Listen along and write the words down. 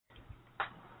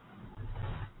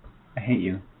hate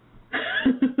you.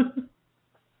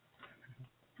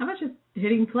 How about just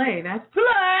hitting play? That's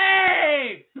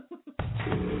play!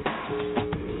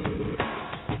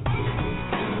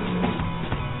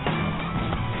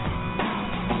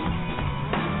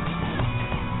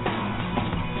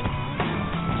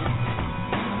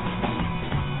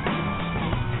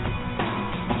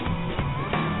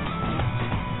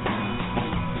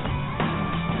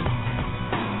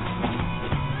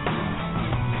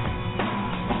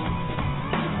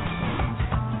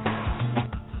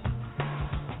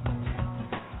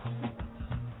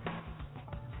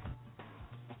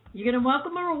 You gonna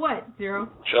welcome her or what, Zero?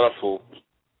 Shut up, fool.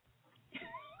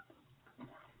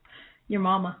 Your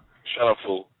mama. Shut up,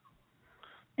 fool.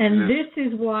 And this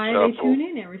is why they tune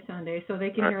in every Sunday, so they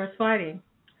can hear us fighting.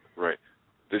 Right.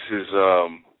 This is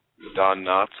Don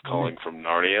Knotts calling from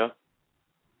Narnia.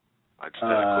 I just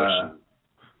had a question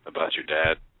about your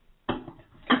dad.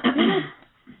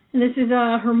 And this is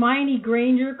Hermione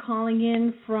Granger calling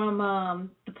in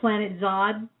from the planet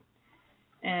Zod.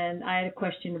 And I had a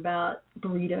question about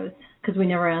burritos, because we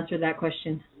never answered that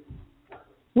question.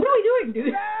 What are we doing,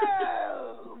 dude?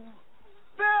 No!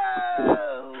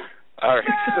 All right.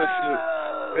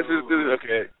 This is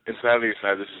okay. Insanity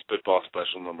aside, this is Spitball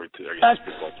Special number 2.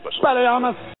 Spitball Special.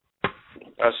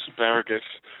 Asparagus.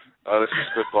 This is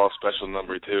Spitball Special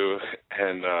number 2.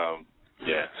 And,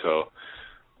 so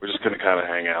we're just going to kind of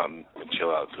hang out and chill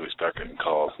out until we start getting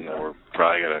calls. And then we're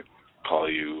probably going to call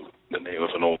you the name of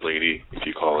an old lady if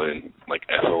you call in, like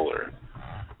Ethel or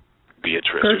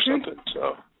Beatrice or something.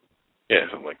 So, yeah,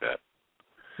 something like that.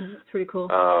 That's pretty cool.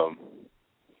 Call.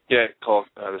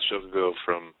 The show can go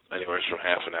from anywhere from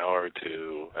half an hour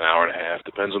to an hour and a half.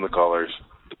 Depends on the callers.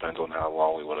 Depends on how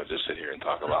long we want to just sit here and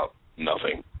talk about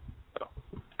nothing. So.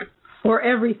 Or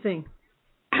everything.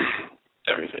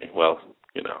 Everything. Well,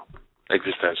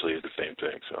 existentially is the same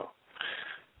thing. So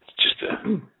it's just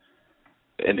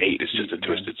an 8 is just a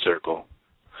twisted circle.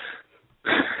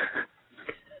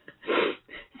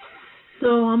 So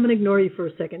I'm going to ignore you for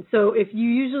a second. So if you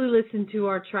usually listen to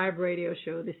our Tribe radio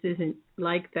show, this isn't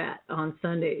like that on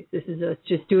Sundays. This is us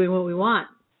just doing what we want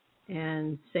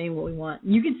and saying what we want.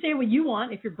 You can say what you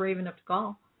want if you're brave enough to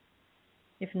call.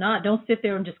 If not, don't sit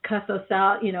there and just cuss us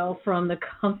out, from the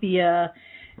comfy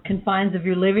confines of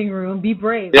your living room. Be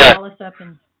brave. Yeah. Call us up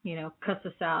and, cuss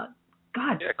us out.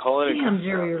 God, call it damn,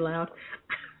 Jerry, you're loud.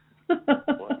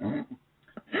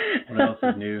 What else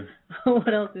is new?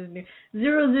 What else is new?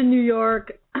 Zero's in New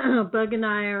York. Bug and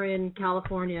I are in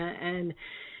California. And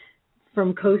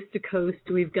from coast to coast,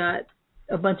 we've got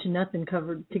a bunch of nothing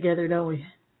covered together, don't we?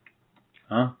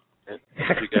 Huh?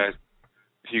 If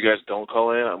you guys don't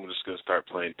call in, I'm just going to start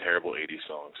playing terrible 80s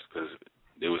songs because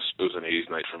it was an 80s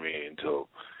night for me until,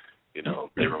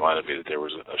 they reminded me that there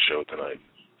was a show tonight.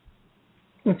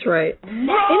 That's right. In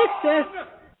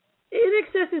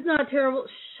Excess is not terrible.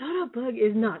 Shut up, Bug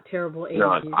is not terrible 80s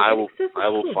no, music. I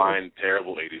will cool. find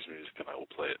terrible 80s music and I will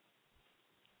play it.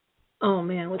 Oh,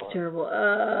 man, what's terrible?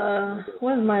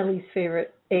 What is my least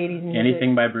favorite 80s music?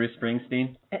 Anything by Bruce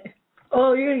Springsteen?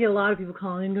 Oh, you're going to get a lot of people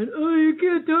calling in going, oh, you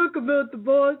can't talk about the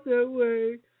boss that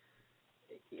way.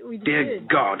 Dear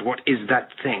God, what is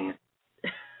that thing?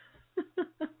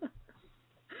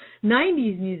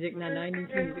 90s music. No,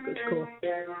 90s music was cool.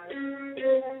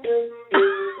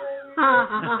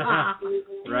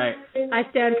 Right. I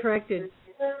stand corrected.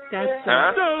 That's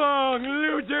huh? So long,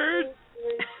 losers!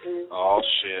 Oh,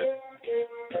 shit.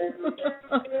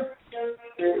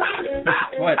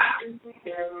 What?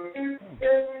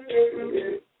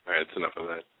 All right, that's enough of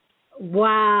that.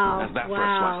 Wow. How's that for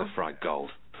a slice of fried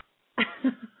gold?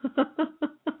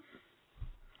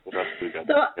 What else do we got?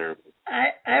 So, Terrible.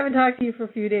 I haven't talked to you for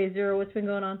a few days, Zero. What's been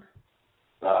going on?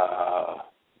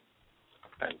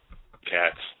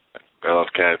 Cats. I love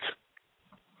cats.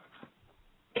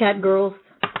 Cat girls.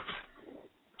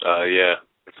 Yeah,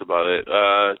 that's about it.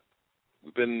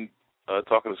 We've been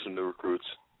talking to some new recruits,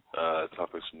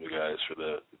 talking to some new guys for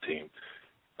the team,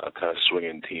 kind of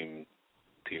swinging team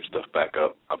stuff back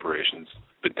up, operations.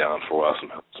 Been down for a while,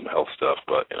 some health stuff,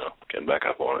 but, getting back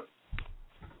up on it.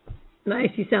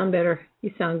 Nice. You sound better.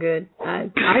 You sound good.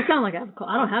 I sound like I have a cold.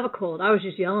 I don't have a cold. I was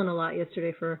just yelling a lot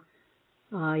yesterday for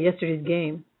yesterday's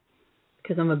game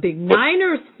because I'm a big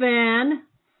Niners fan.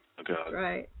 Okay. That's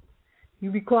right.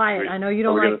 You be quiet. I know you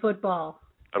don't like football.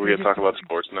 Are we going to talk about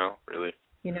sports now? Really?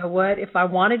 You know what? If I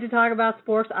wanted to talk about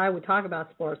sports, I would talk about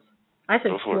sports. I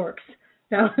said sports.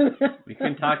 No. We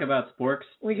can talk about sports.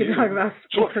 We can talk about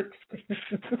sports.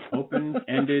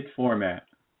 Open-ended format.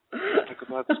 Talk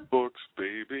about sports,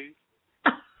 baby.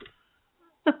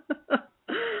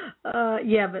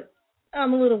 Yeah, but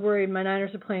I'm a little worried. My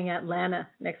Niners are playing Atlanta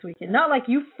next weekend. Not like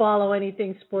you follow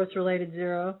anything sports related,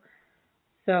 Zero.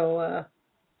 So,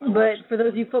 but for those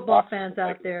of you football fans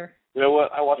out there. You know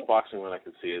what? I watch boxing when I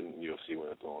can see it and UFC when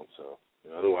it's on. So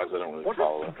otherwise, I don't really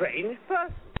follow it.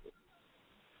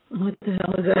 What the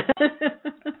hell is that?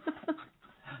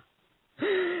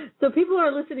 So people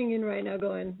are listening in right now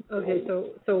going, okay,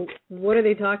 so what are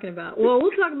they talking about? Well,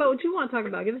 we'll talk about what you want to talk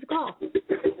about. Give us a call.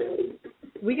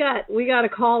 We got a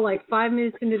call like 5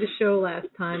 minutes into the show last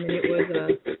time, and it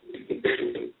was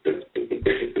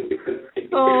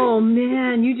oh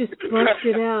man, you just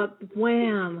busted out.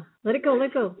 Wham. Let it go.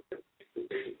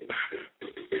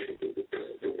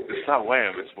 It's not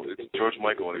Wham. It's George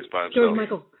Michael when he's by himself. George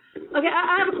Michael. Okay,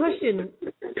 I have a question.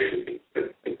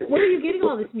 Where are you getting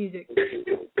all this music?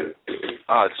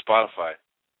 It's Spotify.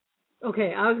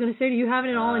 Okay, I was going to say, do you have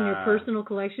it all in your personal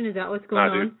collection? Is that what's going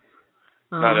on? Dude.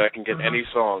 No, I can get any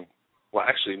song. Well,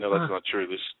 actually, no, that's not true.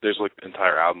 There's like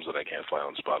entire albums that I can't find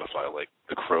on Spotify. Like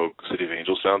the Crow City of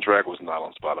Angels soundtrack was not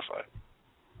on Spotify.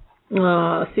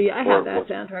 Oh, see, I have that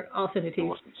soundtrack. I'll send it to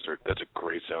you. That's a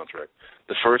great soundtrack.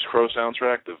 The first Crow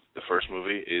soundtrack, the first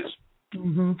movie, is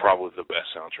probably the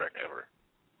best soundtrack ever.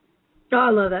 Oh, I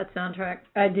love that soundtrack.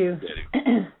 I do.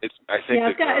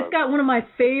 It's got one of my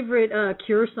favorite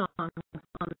Cure songs.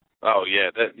 Oh yeah,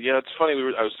 it's funny.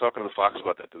 I was talking to the Fox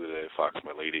about that the other day. Fox,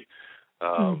 my lady.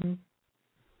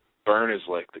 Burn is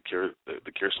like the Cure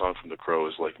song from The Crow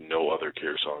is like no other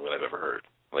Cure song that I've ever heard.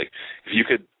 Like if you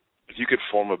could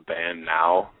form a band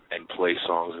now and play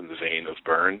songs in the vein of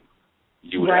Burn,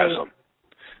 you would have some.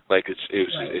 Like it's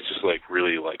just like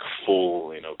really like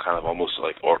full, kind of almost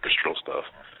like orchestral stuff.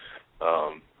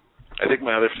 I think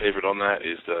my other favorite on that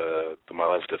is the My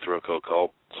Life to Throw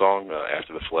Cult song,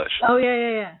 After the Flesh. Oh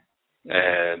yeah.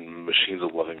 And Machines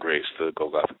of Love and Grace, the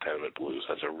Golgotha Tenement Blues.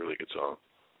 That's a really good song.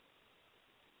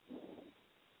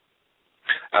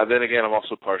 Then again, I'm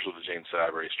also partial to Jane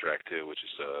Cybrary's track too, which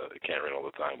is It Can't Rain All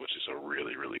the Time, which is a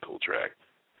really, really cool track.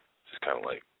 It's kind of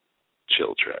like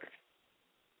chill track.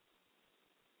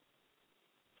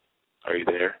 Are you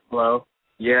there? Hello?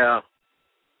 Yeah,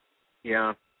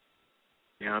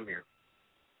 I'm here.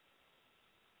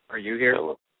 Are you here?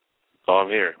 Hello. Oh, I'm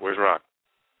here. Where's Rock?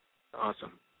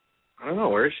 Awesome. I don't know.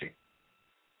 Where is she?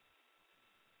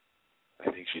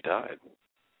 I think she died.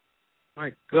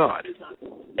 My God.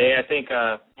 Hey, I think,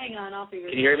 hang on, I'll figure it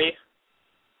out. Can you hear me?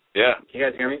 Yeah. Can you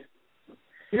guys hear me?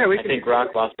 Yeah, I think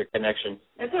Rock lost her connection.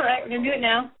 That's all right. We're going to do it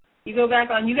now. You go back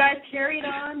on. You guys carry it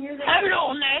on. Have it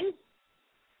on, then.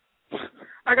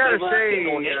 I got to say,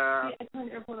 I turned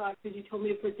the airport off because you told me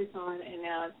to put this on, and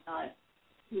now it's not.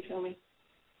 You show me.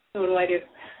 So what do I do?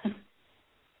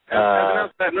 as an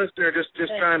outside listener, just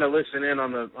trying to listen in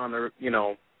on the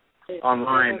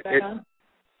online.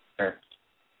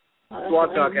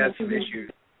 Blog Talk has some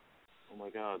issues. Oh my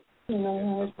God.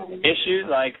 Issues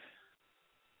like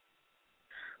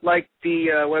the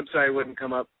website wouldn't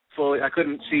come up fully. I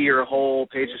couldn't see your whole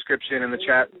page description, and the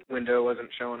chat window wasn't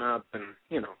showing up, and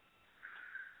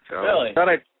So really?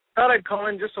 Thought I'd call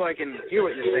in just so I can hear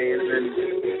what you're saying, and then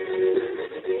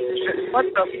what's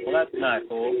up? Well, that's not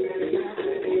cool.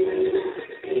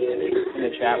 In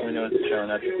the chat window isn't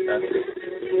showing up your stuff.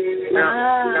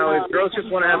 Now, is Girls Just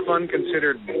Want to Have Fun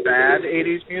considered bad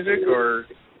 80s music or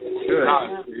good?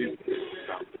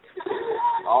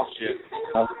 All shit.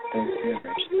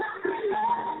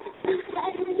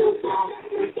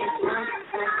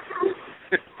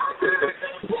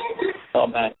 All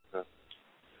bad.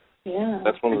 Yeah.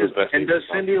 That's one of his best. And does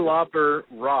Cyndi Lauper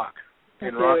rock?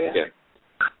 And rock? Yeah.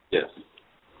 Yes.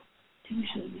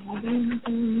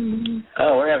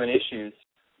 Oh, we're having issues.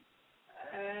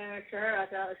 Sure.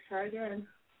 Let's try again.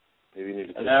 Maybe you need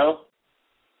to. Hello?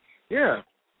 Yeah.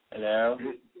 Hello?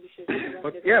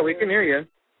 Yeah, we can hear you.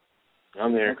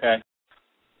 I'm here. Okay.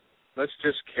 Let's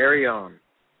just carry on.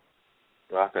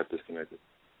 Rock got disconnected.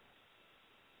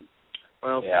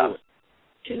 Well, yeah.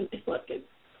 Just left it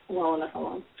well enough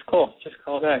alone. It's cool. Just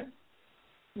call back.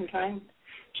 Okay.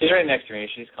 She's right next to me.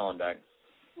 She's calling back.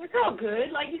 It's all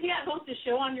good. Like, you can't host a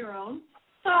show on your own.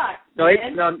 Talk. No,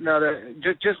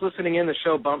 just listening in, the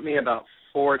show bumped me about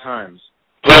 4 times.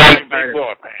 Put on big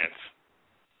boy pants.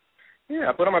 Yeah,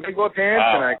 I put on my big boy pants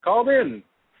and I called in.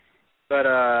 But,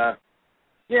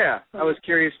 yeah, I was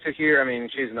curious to hear, I mean,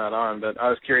 she's not on, but I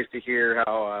was curious to hear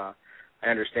how, I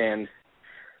understand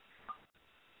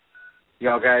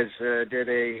y'all guys did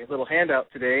a little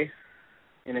handout today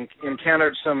and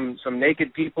encountered some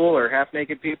naked people or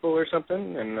half-naked people or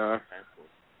something, and I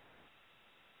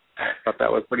thought that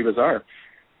was pretty bizarre.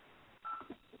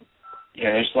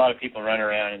 Yeah, there's a lot of people running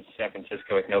around in San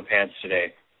Francisco with no pants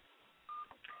today.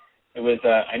 It was.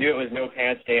 I knew it was No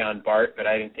Pants Day on BART, but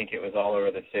I didn't think it was all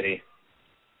over the city.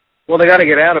 Well, they got to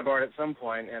get out of BART at some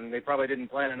point, and they probably didn't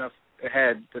plan enough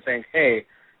ahead to think, hey,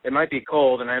 it might be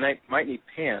cold, and I might need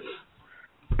pants.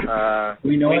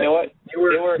 We know what?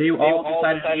 They all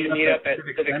decided to meet up at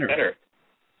Civic Center.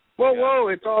 Whoa,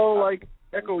 it's all like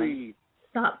echoey.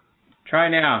 Stop. Try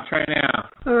now.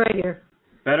 All right here.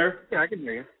 Better? Yeah, I can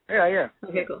hear you. Yeah.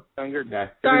 Okay, cool. Sound good.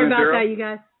 Okay. Sorry about Zero? that, you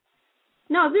guys.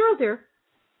 No, Zero's here.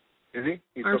 Is he?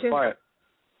 He's Aren't so you? quiet.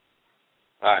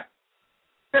 Hi.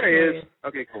 There he There he is. is.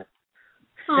 Okay, cool.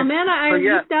 Oh man, I So,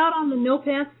 yeah. missed out on the no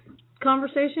pants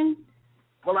conversation.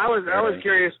 Well, I was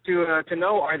curious to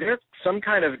know, are there some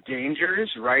kind of dangers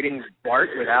riding BART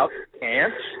without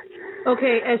pants?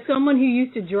 Okay, as someone who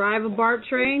used to drive a BART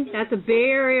train, that's a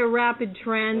very rapid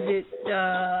transit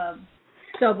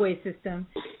subway system.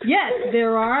 Yes,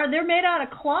 there are. They're made out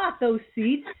of cloth, those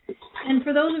seats. And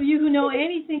for those of you who know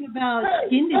anything about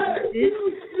skin diseases,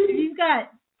 if you've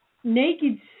got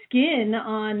naked skin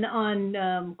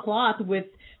on cloth with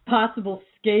possible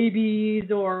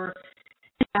scabies, or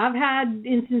I've had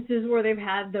instances where they've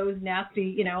had those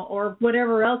nasty, or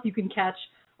whatever else you can catch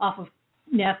off of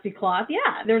nasty cloth.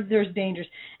 Yeah, there's dangers.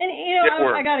 And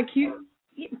I got accused.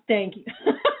 Thank you.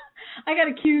 I got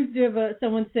accused of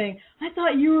someone saying, I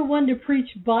thought you were one to preach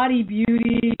body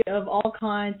beauty of all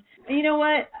kinds. And you know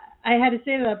what? I had to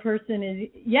say to that person is,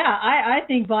 yeah, I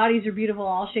think bodies are beautiful,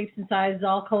 all shapes and sizes,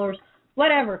 all colors,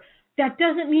 whatever. That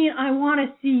doesn't mean I want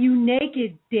to see you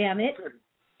naked, damn it.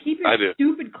 Keep your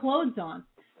stupid clothes on.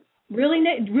 Really,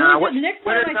 the next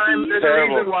time I see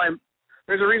you...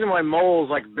 There's a reason why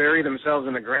moles bury themselves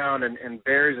in the ground and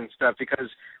bears and stuff, because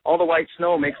all the white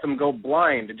snow makes them go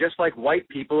blind, just like white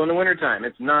people in the wintertime.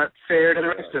 It's not fair to the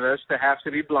rest of us to have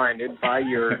to be blinded by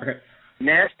your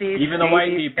nasty, even the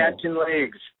white people catching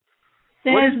legs.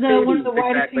 Says one of the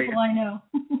whitest people I know.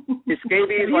 Is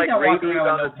scabies like rabies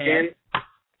on the skin?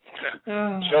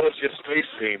 Show us your space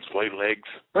veins, white legs.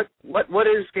 What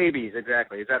is scabies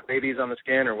exactly? Is that babies on the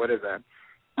skin, or what is that?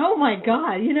 Oh my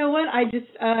God! You know what?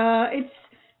 It's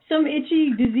some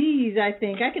itchy disease. I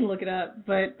think I can look it up,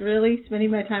 but really,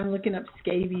 spending my time looking up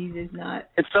scabies is not.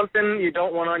 It's something you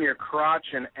don't want on your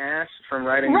crotch and ass from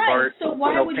riding BART. So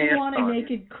why would you want a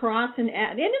naked crotch and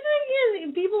ass? And the thing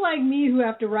is, people like me who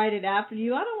have to write it after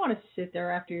you, I don't want to sit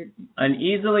there after you. An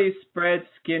easily spread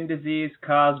skin disease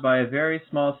caused by a very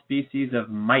small species of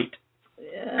mite.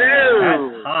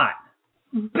 That's hot.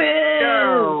 Boo!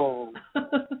 No.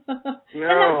 And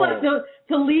that's like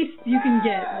the least you can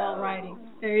get while riding.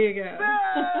 There you go.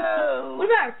 What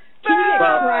about, can you get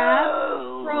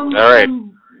crabs from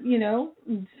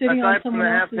sitting aside on someone else's... from the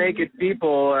half-naked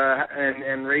people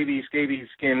and rabies, scabies,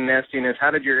 skin nastiness,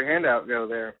 how did your handout go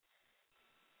there?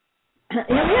 Yeah,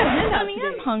 we have handouts Honey, today.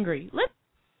 I'm hungry.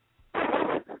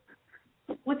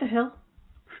 What the hell?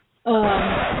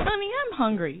 Honey, I'm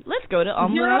hungry. Let's go to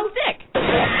Omelet on Stick.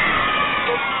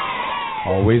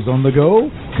 Always on the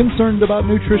go? Concerned about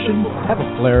nutrition? Have a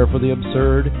flair for the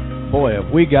absurd? Boy,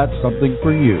 have we got something for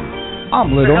you.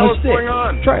 Omelet on a Stick.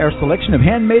 Try our selection of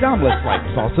handmade omelets like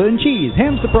salsa and cheese,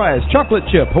 ham surprise, chocolate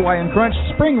chip, Hawaiian crunch,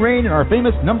 spring rain, and our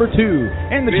famous number 2.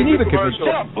 And the Geneva Commission.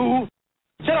 Shut up, boo!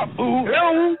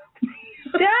 Hello?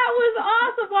 That was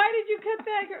awesome. Why did you cut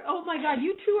that? Oh my God,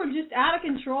 you two are just out of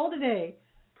control today.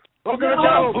 How can I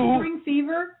help you? Spring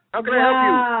fever? How can I help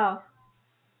you? Wow.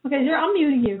 Okay, sir, I'm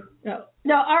muting you.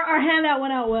 No, our handout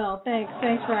went out well. Thanks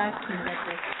for asking,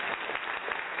 Victor.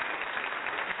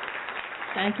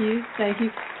 Thank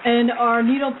you. And our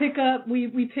needle pickup,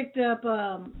 we picked up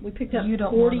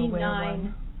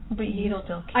 49 but you needles.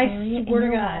 still carry it in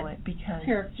your wallet because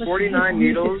here, 49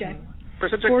 needles for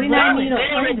such a 49 needles.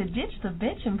 Time to ditch the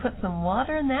bitch and put some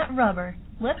water in that rubber.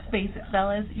 Let's face it,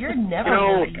 fellas, you're never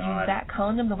going to use that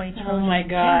condom the way Oh my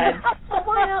God. So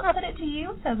why not put it to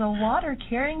use as a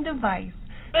water-carrying device?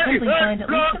 Simply find at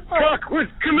least a foot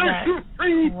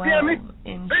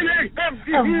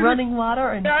of running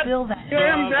water and fill that.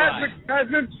 Damn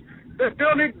advertisements that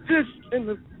don't exist in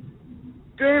the...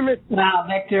 Damn it. Wow,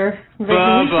 Victor.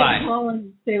 Bye-bye. Call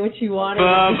and say what you wanted.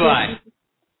 Bye-bye.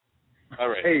 All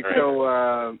right. Hey, so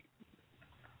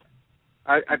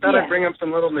I thought I'd bring up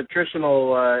some little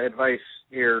nutritional advice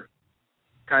here,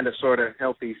 kind of, sort of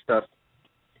healthy stuff.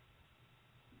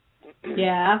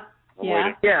 Yeah.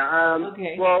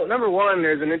 Okay. Well, number one,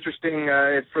 there's an interesting,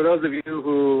 for those of you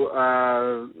who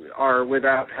are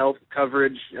without health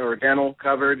coverage or dental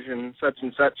coverage and such,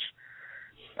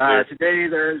 today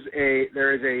there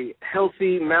is a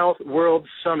Healthy Mouth World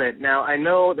Summit. Now, I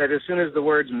know that as soon as the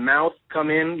words mouth come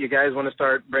in, you guys want to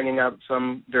start bringing up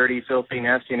some dirty, filthy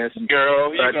nastiness.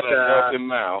 Girl, you got a healthy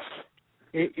mouth.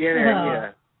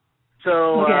 Yeah.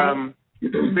 So, Okay.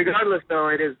 Regardless,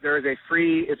 though, there is a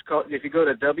free. It's called. If you go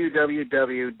to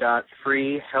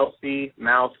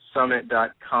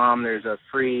www.freehealthymouthsummit.com, there's a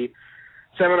free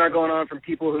seminar going on from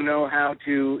people who know how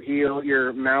to heal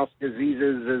your mouth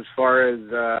diseases as far as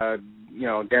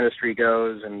dentistry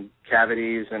goes, and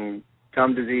cavities and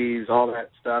gum disease, all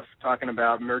that stuff. Talking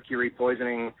about mercury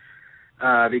poisoning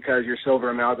because your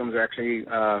silver amalgams are actually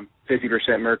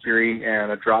 50% mercury,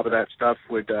 and a drop of that stuff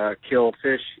would kill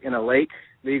fish in a lake.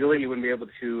 Legally, you wouldn't be able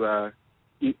to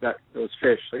eat those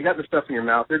fish. So you got the stuff in your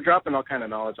mouth. They're dropping all kind of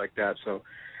knowledge like that. So,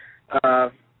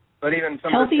 but even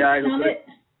some of the guys,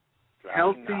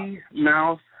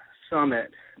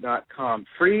 healthymouthsummit.com,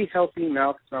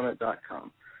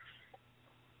 freehealthymouthsummit.com.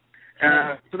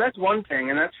 So that's one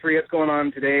thing, and that's free. It's going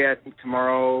on today, I think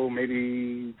tomorrow,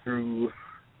 maybe through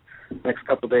next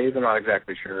couple of days. I'm not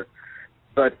exactly sure.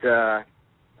 But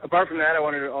apart from that, I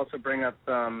wanted to also bring up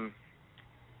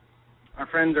our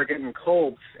friends are getting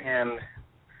colds and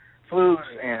flus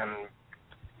and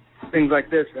things like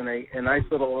this, and a nice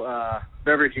little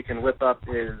beverage you can whip up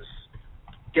is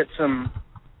get some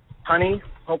honey.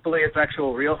 Hopefully it's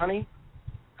actual real honey.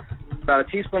 About a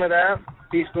teaspoon of that,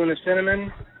 teaspoon of cinnamon,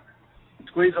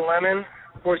 squeeze a lemon,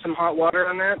 pour some hot water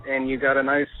on that, and you got a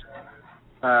nice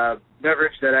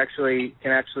beverage that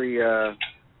can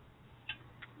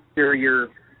cure your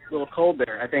little cold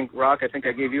there. I think, Rock, I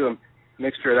gave you a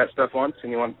mixture of that stuff once,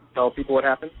 and you want to tell people what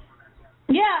happened?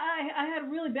 Yeah, I had a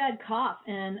really bad cough,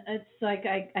 and it's like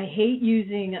I hate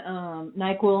using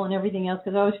NyQuil and everything else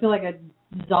because I always feel like a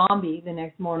zombie the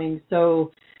next morning.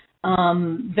 So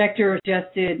Vector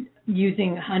suggested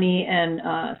using honey and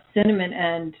cinnamon,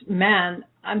 and man,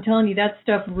 I'm telling you, that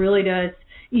stuff really does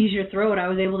ease your throat. I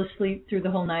was able to sleep through the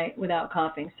whole night without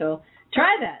coughing, so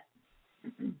try that.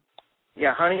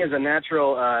 Yeah, honey is a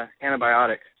natural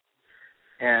antibiotic,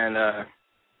 and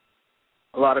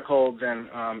a lot of colds and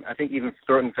I think even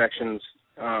throat infections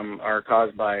are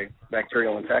caused by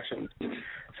bacterial infections.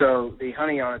 So the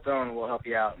honey on its own will help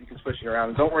you out. You can switch it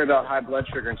around. Don't worry about high blood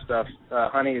sugar and stuff.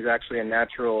 Honey is actually a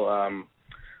natural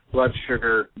blood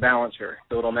sugar balancer,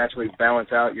 so it'll naturally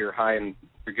balance out your high and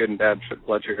your good and bad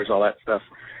blood sugars, all that stuff.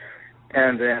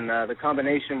 And then the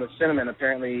combination with cinnamon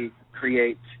apparently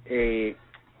creates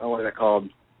what is that called?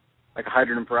 Like a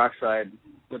hydrogen peroxide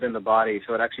within the body,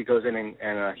 so it actually goes in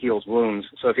and heals wounds.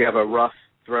 So if you have a rough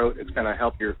throat, it's going to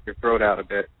help your throat out a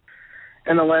bit.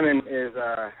 And the lemon is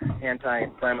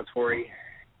anti-inflammatory.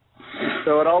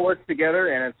 So it all works together,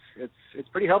 and it's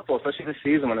pretty helpful, especially this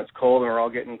season when it's cold and we're all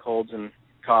getting colds and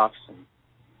coughs. And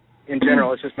in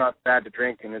general, it's just not bad to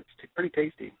drink, and it's pretty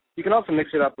tasty. You can also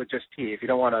mix it up with just tea. If you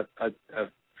don't want a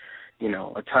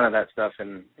ton of that stuff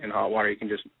in hot water, you can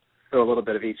just throw a little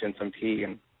bit of each in some tea,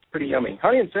 and it's pretty yummy.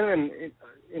 Honey and cinnamon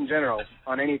in general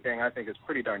on anything, I think, is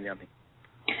pretty darn yummy.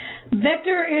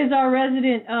 Victor is our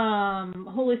resident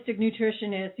holistic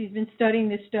nutritionist. He's been studying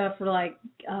this stuff for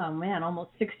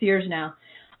almost 6 years now.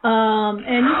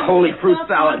 And holy fruit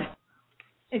salad.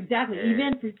 Exactly,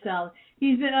 even fruit salad.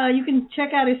 He's been. You can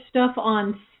check out his stuff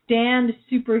on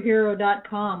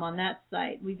standsuperhero.com on that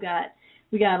site. We got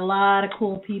a lot of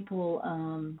cool people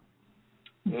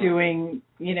doing,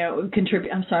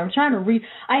 contribute. I'm sorry, I'm trying to read.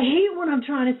 I hate when I'm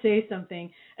trying to say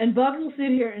something and Bugs will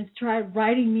sit here and try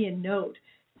writing me a note.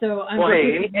 So I'm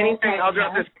anything.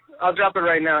 I'll drop it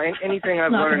right now. Anything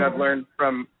I've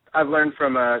learned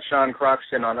from Sean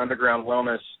Croxton on Underground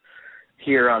Wellness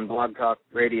here on Blog Talk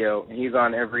Radio. He's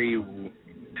on every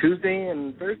Tuesday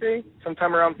and Thursday,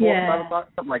 sometime around 4 or 5 o'clock,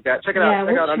 something like that. Check it out.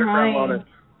 Check out Underground Wellness.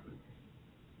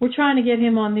 We're trying to get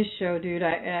him on this show, dude.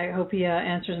 I hope he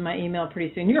answers my email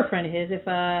pretty soon. You're a friend of his. If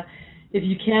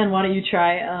you can, why don't you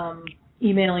try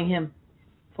emailing him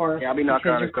for us? Yeah, I'll be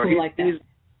knocking on his door.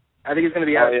 I think he's going to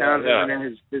be out of town. Yeah.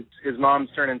 His mom's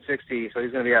turning 60, so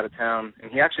he's going to be out of town.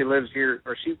 And he actually lives here,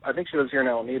 I think she lives here in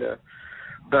Alameda,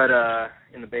 but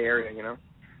in the Bay Area,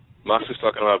 Moxie's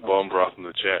talking about bone broth in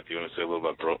the chat. Do you want to say a little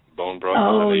about bone broth?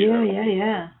 Oh,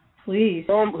 yeah. Please.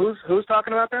 Who's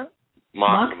talking about that?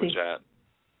 Moxie in the chat.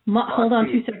 Hold on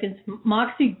 2 seconds.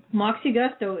 Moxie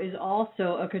Gusto is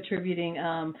also a contributing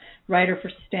writer for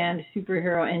Stand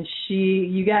Superhero, and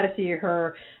you got to see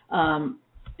her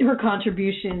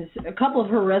contributions. A couple of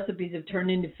her recipes have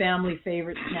turned into family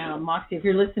favorites now. Moxie, if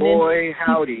you're listening, boy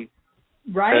howdy,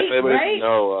 right?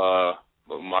 No,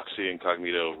 Moxie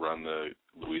Incognito run the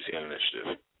Louisiana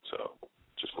Initiative, so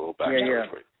just a little backstory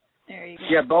for you. There you go.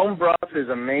 Yeah, bone broth is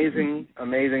amazing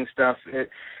stuff.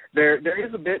 There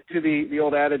is a bit to the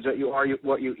old adage that you are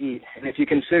what you eat, and if you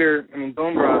consider,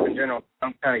 bone broth in general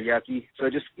sounds kind of yucky, so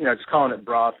just calling it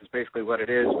broth is basically what it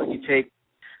is. But you take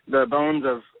the bones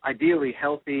of ideally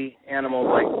healthy animals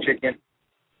like chicken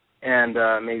and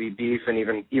maybe beef and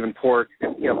even pork.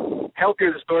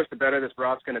 Healthier the source, the better this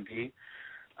broth's going to be.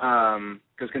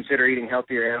 Because consider eating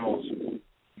healthier animals.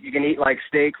 You can eat like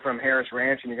steak from Harris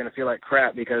Ranch and you're going to feel like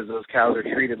crap because those cows are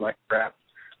treated like crap.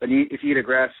 But if you eat a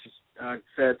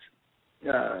grass-fed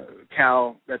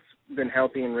cow that's been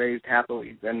healthy and raised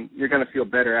happily, then you're going to feel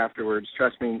better afterwards.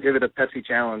 Trust me, give it a Pepsi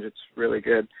challenge. It's really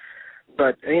good.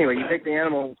 But anyway, you take the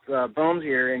animal's bones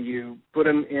here and you put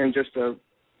them in just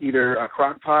either a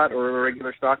crock pot or a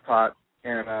regular stock pot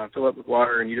and fill it with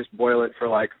water, and you just boil it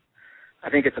for I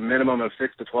think it's a minimum of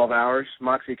 6 to 12 hours.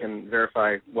 Moxie can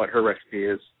verify what her recipe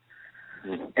is.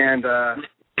 And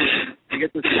you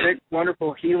get this thick,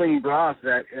 wonderful healing broth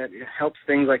that helps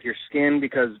things like your skin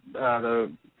because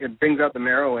it brings out the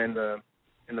marrow in the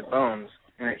bones,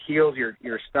 and it heals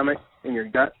your stomach and your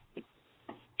gut.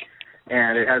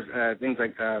 And it has things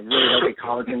like really healthy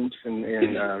collagens and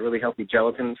really healthy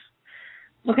gelatins.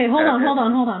 Okay, hold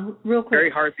on, real quick. Very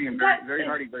hearty and very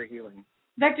hearty, very healing.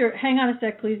 Vector, hang on a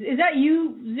sec, please. Is that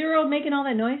you, Zero, making all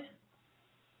that noise?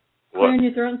 What? Clearing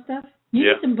your throat and stuff? You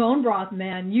Yeah. need some bone broth,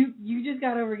 man. You just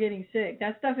got over getting sick.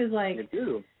 That stuff is like... I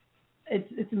do.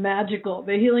 It's magical.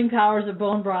 The healing powers of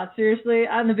bone broth. Seriously,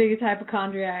 I'm the biggest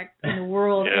hypochondriac in the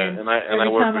world. Yeah, and I every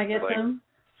work time with, I get some...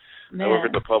 I work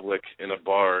at the Public in a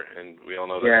bar, and we all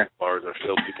know that bars are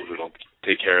filled with people who don't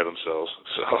take care of themselves.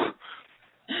 So...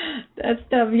 That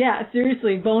stuff, yeah,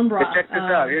 seriously, bone broth. But check this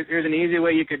out. Here's an easy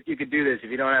way you could do this.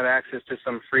 If you don't have access to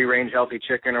some free-range healthy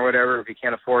chicken or whatever, if you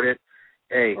can't afford it,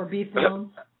 or beef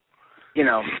bones.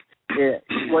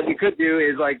 What you could do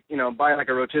is buy like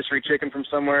a rotisserie chicken from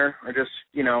somewhere, or just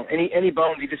any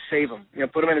bones, you just save them.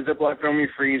 Put them in a Ziploc, throw them in your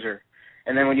freezer,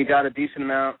 and then when you got a decent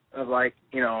amount of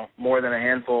more than a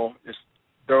handful, just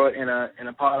throw it in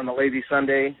a pot on a lazy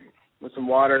Sunday with some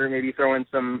water. Maybe throw in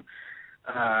some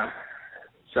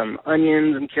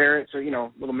onions and carrots, or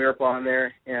little mirepoix in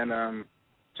there, and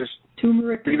just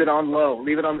turmeric. Leave it on low.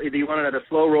 Leave it on. You want it at a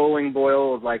slow rolling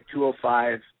boil of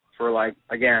 205 for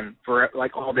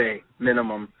all day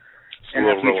minimum. And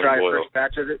Slow after you try boil. first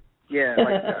batch of it,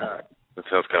 that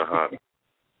sounds kind of hot.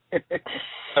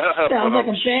 Sounds like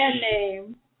a band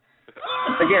name.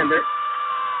 Again,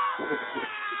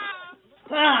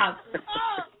 Stop.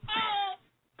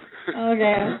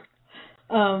 Okay.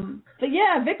 But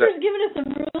yeah, Victor's giving us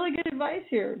some really good advice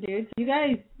here, dude. So you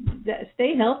guys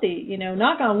stay healthy.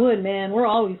 Knock on wood, man. We're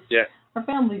always our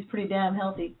family's pretty damn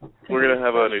healthy. We're gonna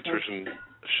have a nutrition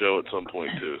show at some point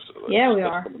too. So we are. Yeah, we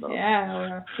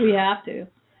are. We have to.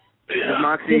 Is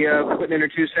Moxie putting in her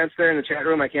 2 cents there in the chat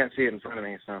room? I can't see it in front of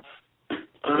me, so.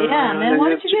 Yeah, man. Why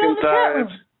don't you get on the chat room?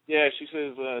 Yeah, she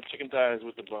says chicken thighs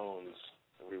with the bones.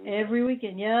 Every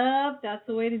weekend. Yep, that's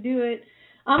the way to do it.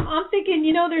 I'm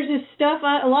thinking, there's this stuff,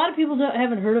 a lot of people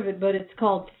haven't heard of it, but it's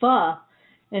called pho.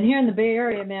 And here in the Bay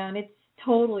Area, man, it's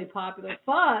totally popular.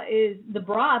 Pho the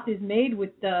broth is made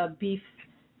with beef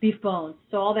bones.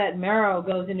 So all that marrow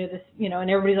goes into this, and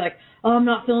everybody's like, oh, I'm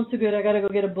not feeling so good. I got to go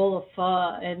get a bowl of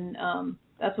pho. And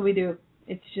that's what we do.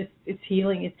 It's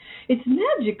healing. It's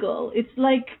magical. It's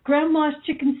like grandma's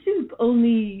chicken soup,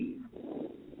 only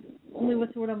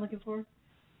what's the word I'm looking for?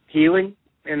 Healing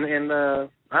and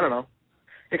I don't know.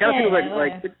 It kind of feels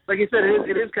like you said,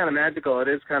 it is kind of magical. It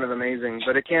is kind of amazing,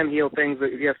 but it can heal things.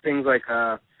 If you have things like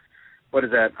what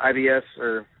is that, IBS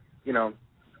or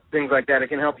things like that, it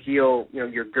can help heal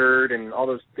your GERD and all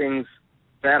those things,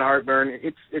 bad heartburn.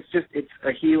 It's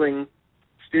a healing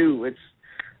stew. It's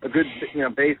a good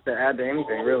base to add to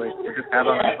anything really. Just add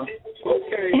on.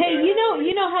 Hey, you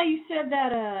know how you said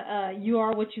that you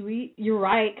are what you eat. You're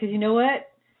right, because you know what?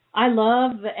 I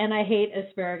love and I hate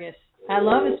asparagus. I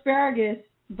love asparagus,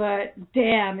 but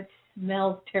damn, it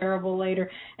smells terrible later.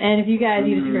 And if you guys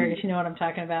eat asparagus, you know what I'm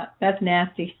talking about. That's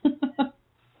nasty.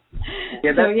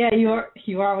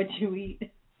 You are what you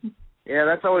eat. Yeah,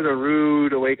 that's always a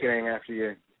rude awakening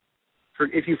after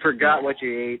if you forgot what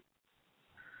you ate.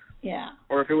 Yeah.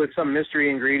 Or if it was some mystery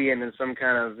ingredient in some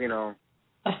kind of,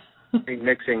 big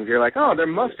mixings, you're like, oh, there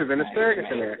must have been asparagus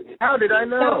in there. How did I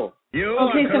know? You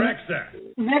are correct, sir.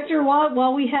 Vector,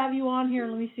 while we have you on here,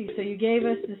 let me see. So you gave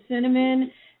us the cinnamon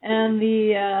and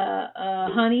the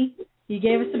honey. You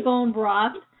gave us the bone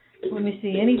broth. Let me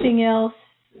see. Anything else?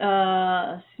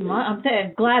 I'm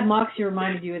glad Moxie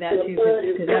reminded you of that, too,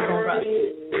 because that bone broth.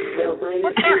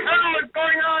 What the hell is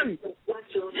going on?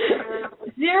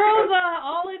 Zero's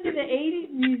all into the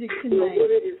 80s music tonight.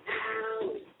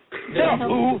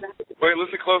 Wait,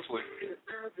 listen closely.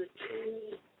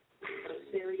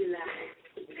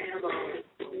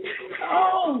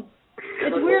 Oh,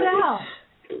 it's Weird Al.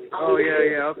 Oh,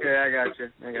 yeah, okay, I got you.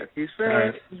 He's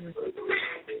fat.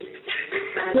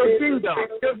 Yo, ding dong,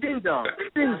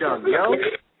 yo.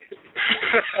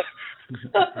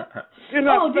 You're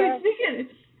not fat. Dude, speaking.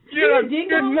 You're not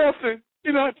getting nothing.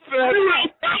 You're not fat.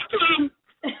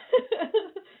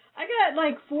 I got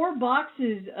like 4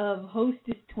 boxes of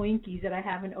Hostess Twinkies that I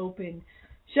haven't opened.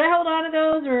 Should I hold on to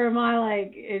those, or am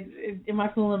I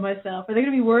fooling myself? Are they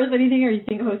going to be worth anything, or you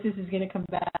think Hostess is going to come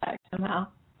back somehow?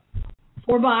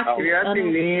 4 boxes. If you're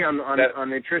asking me on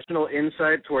nutritional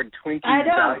insight toward Twinkie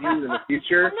values in the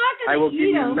future, I will give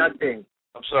you nothing.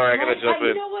 I'm sorry, I got to jump in.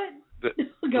 You know what?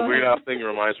 The Weird Al thing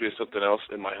reminds me of something else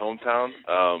in my hometown.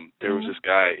 There was this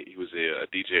guy, he was a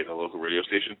DJ at a local radio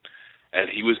station, and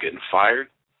he was getting fired.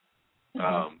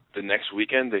 The next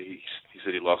weekend, he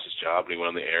said he lost his job, and he went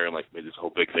on the air and made this whole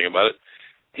big thing about it.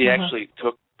 He actually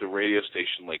took the radio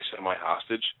station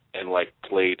semi-hostage and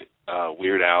played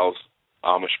Weird Al's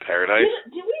Amish Paradise.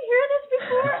 Did we hear this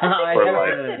before?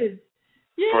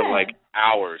 For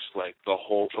hours, for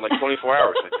 24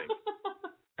 hours, I think.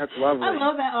 That's lovely. I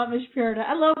love that Amish Paradise.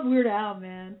 I love Weird Al,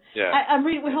 man. Yeah. I'm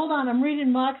reading. Wait, hold on. I'm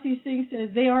reading Moxie's thing. Says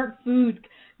they aren't food.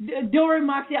 Don't worry,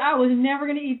 Moxie. I was never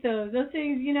gonna eat those. Those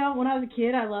things, when I was a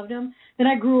kid, I loved them. Then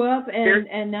I grew up,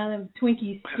 and now them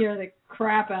Twinkies scare the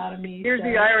crap out of me. Here's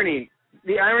the irony.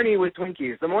 The irony with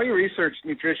Twinkies. The more you research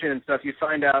nutrition and stuff, you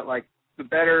find out the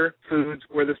better foods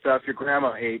were the stuff your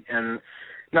grandma ate, and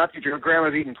not that your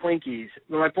grandma's eating Twinkies.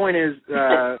 But my point is,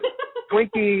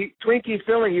 Twinkie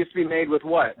filling used to be made with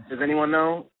what? Does anyone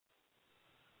know?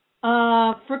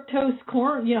 Fructose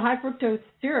corn, high fructose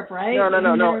syrup, right?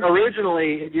 No.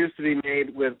 Originally, it used to be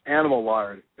made with animal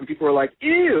lard. And people were like,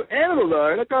 ew, animal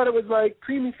lard. I thought it was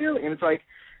creamy filling. And it's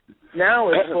now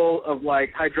it's full of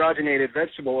hydrogenated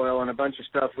vegetable oil and a bunch of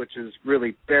stuff, which is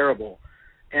really bearable.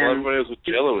 And well, everybody knows what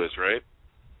Jell-O is, right?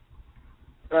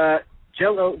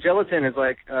 Gelatin is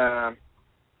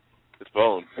it's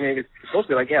bone. I mean, it's supposed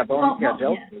to be bone,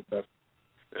 gelatin and stuff.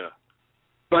 Yeah.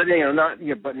 But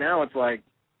but now it's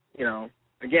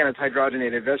again, it's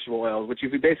hydrogenated vegetable oils, which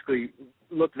if you basically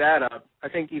look that up, I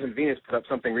think even Venus put up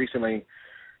something recently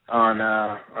on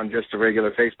just a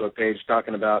regular Facebook page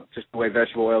talking about just the way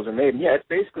vegetable oils are made. And yeah, it's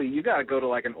basically you got to go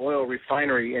to an oil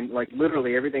refinery and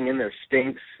literally everything in there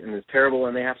stinks and is terrible,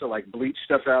 and they have to bleach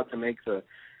stuff out to make the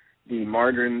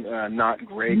margarine not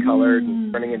gray colored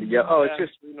and turning into yellow. Oh, it's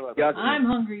just yucky. I'm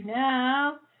hungry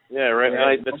now. Yeah, right.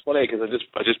 And that's funny because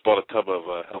I just bought a tub of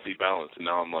Healthy Balance, and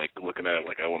now I'm looking at it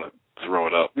I want to throw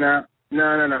it up. No.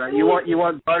 You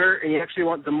want butter, and you actually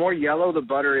want the more yellow the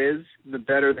butter is, the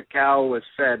better the cow was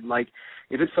fed.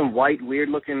 If it's some white, weird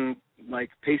looking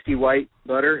pasty white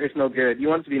butter, it's no good. You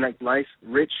want it to be nice,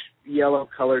 rich yellow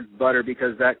colored butter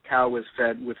because that cow was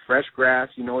fed with fresh grass.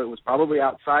 It was probably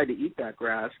outside to eat that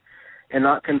grass, and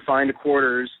not confined to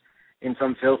quarters in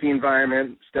some filthy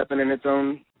environment, stepping in its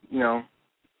own,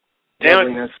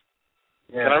 Damn it.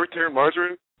 Yeah. Can I return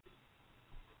margarine?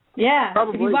 Yeah,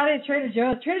 probably. If you bought it at Trader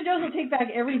Joe's will take back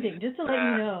everything, just to let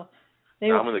you know. I'm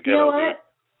going to get You know what?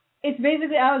 It's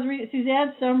basically, I was reading,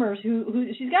 Suzanne Summers,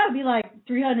 who she's got to be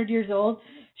 300 years old.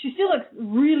 She still looks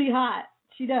really hot.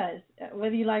 She does,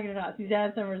 whether you like it or not.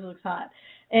 Suzanne Summers looks hot.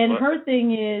 And her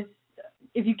thing is,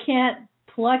 if you can't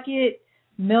pluck it,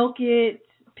 milk it,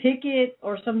 pick it,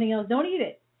 or something else, don't eat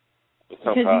it.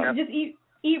 Because you just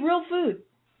eat real food.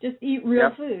 Just eat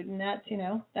real food, and that's,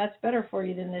 that's better for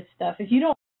you than this stuff. If you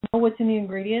don't know what's in the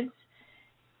ingredients,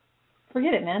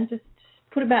 forget it, man. Just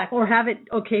put it back, or have it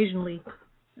occasionally,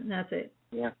 and that's it.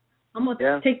 Yeah. I'm going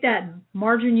to take that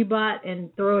margarine you bought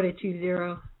and throw it at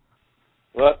 2-0.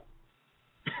 What?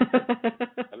 I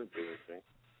didn't do anything.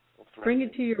 Bring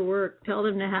it to your work. Tell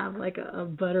them to have a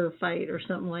butter fight or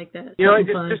something like that.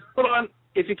 Just hold on.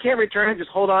 If you can't return it, just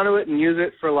hold on to it and use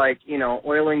it for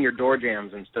oiling your door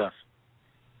jambs and stuff.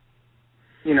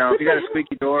 If you got a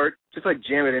squeaky door, just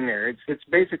jam it in there. It's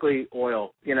basically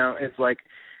oil. It's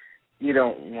you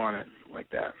don't want it like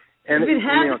that. And if it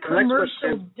has a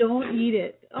commercial, don't eat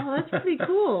it. Oh, that's pretty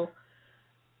cool.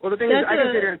 Well, the thing is, I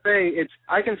can sit here and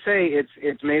say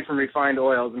it's made from refined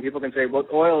oils, and people can say, well,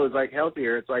 oil is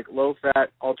healthier. It's low fat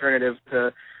alternative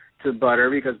to butter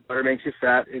because butter makes you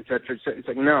fat, et cetera. It's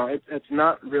no, it's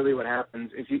not really what happens.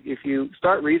 If you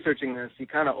start researching this, you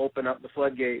kind of open up the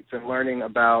floodgates and learning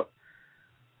about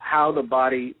how the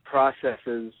body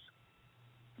processes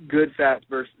good fats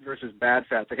versus bad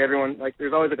fats. Everyone,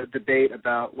 there's always a debate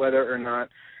about whether or not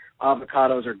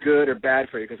avocados are good or bad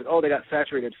for you because, they got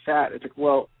saturated fat. It's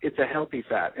well, it's a healthy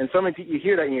fat. And you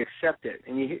hear that and you accept it.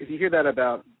 And if you hear that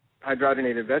about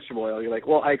hydrogenated vegetable oil, you're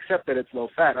well, I accept that it's low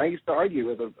fat. And I used to argue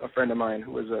with a friend of mine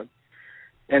who was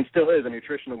and still is a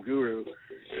nutritional guru.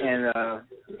 And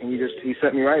he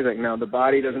set me right. He's like, no, the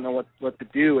body doesn't know what to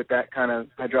do with that kind of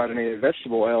hydrogenated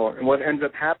vegetable oil. And what ends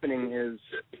up happening is,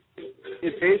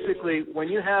 it's basically when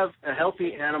you have a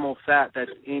healthy animal fat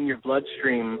that's in your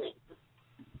bloodstream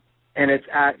and it's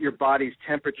at your body's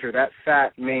temperature, that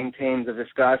fat maintains a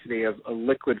viscosity of a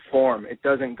liquid form. It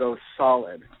doesn't go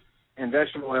solid. And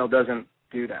vegetable oil doesn't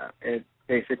do that. It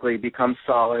basically becomes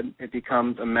solid. It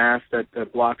becomes a mass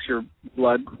that blocks your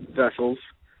blood vessels.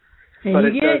 And but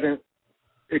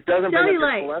it doesn't bring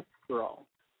up the cholesterol.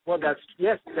 Well, that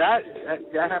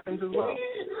happens as well.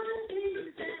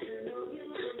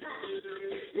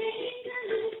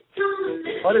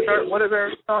 What is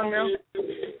our song now?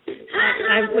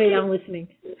 Wait, I'm listening.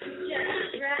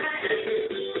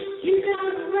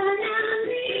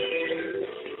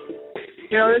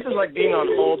 You know, this is like being on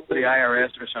hold for the IRS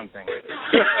or something.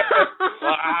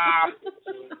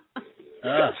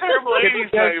 Terrible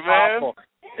 80s thing, man.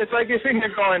 It's like you're sitting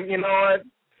there going, you know what?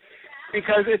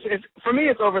 Because it's for me,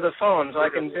 it's over the phone, so I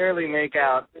can barely make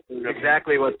out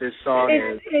exactly what this song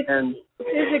is. It's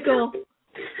physical.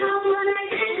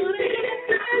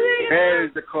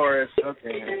 There's the chorus.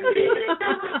 Okay.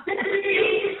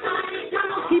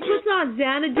 He puts on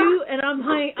Xanadu, and I'm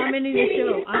ending the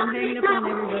show. I'm hanging up on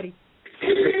everybody.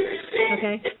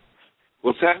 Okay?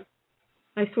 What's that?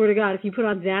 I swear to God, if you put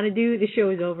on Xanadu, the show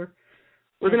is over.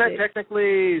 Wasn't that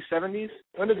technically 70s?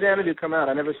 When did Xanadu come out?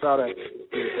 I never saw that.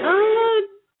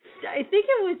 I think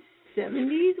it was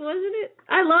 70s, wasn't it?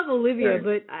 I love Olivia,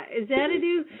 but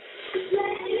Xanadu...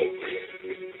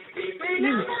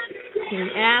 You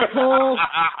asshole.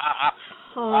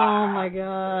 Oh, my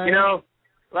God. You know,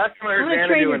 last time I heard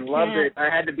Xanadu and loved it, I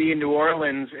had to be in New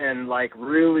Orleans and, like,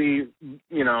 really,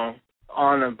 you know,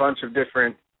 on a bunch of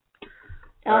different...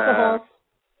 alcohol.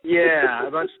 Yeah,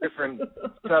 a bunch of different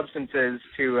substances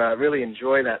to really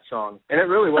enjoy that song. And it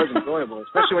really was enjoyable,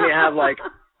 especially when you have, like,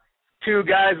 two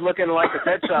guys looking like the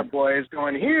Pet Shop Boys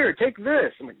going, here, take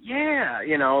this. I'm like, yeah,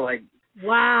 you know, like,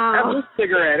 wow. Have a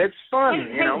cigarette. It's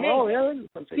fun, you know. Oh, yeah,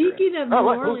 fun Speaking of New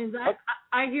Orleans,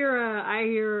 I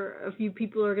hear a few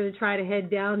people are going to try to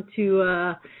head down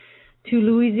to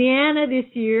Louisiana this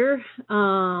year.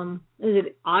 Is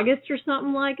it August or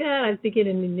something like that? I'm thinking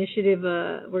an initiative.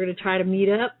 We're going to try to meet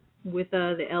up with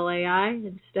the LAI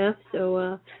and stuff.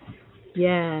 So,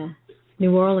 yeah,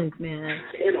 New Orleans, man.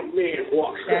 That's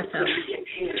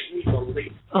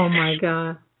oh my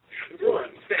God.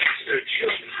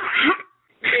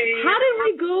 How did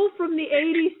we go from the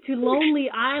 80s to Lonely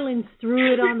Island,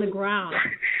 threw it on the ground?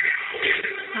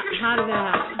 How did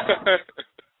that happen?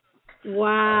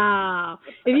 Wow.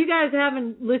 If you guys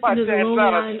haven't listened to the Lonely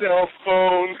Island... That's not a cell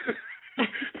phone.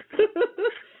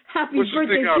 Happy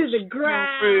birthday to the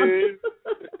ground.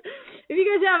 If you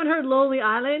guys haven't heard Lonely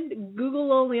Island, Google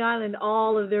Lonely Island,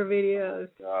 all of their videos.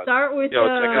 God. Start with...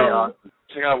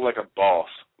 check out Like a Boss.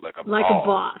 Like a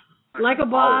boss. Like a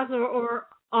boss or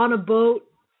on a boat.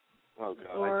 Oh,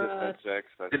 God, I just had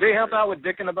sex. Did they help out with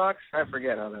Dick in the Box? I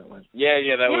forget how that went. Yeah,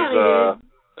 that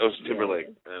was Timberlake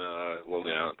and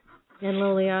Lonely Island. And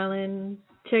Lonely Island.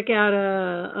 Check out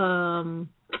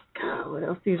God, what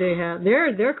else do they have?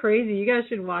 They're crazy. You guys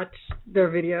should watch their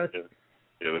videos. Yeah,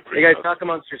 they're pretty. You guys talk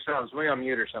amongst yourselves. We're on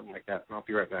mute or something like that. I'll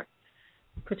be right back.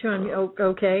 Put you on mute.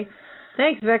 Okay.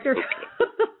 Thanks, Vector.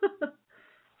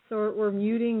 So we're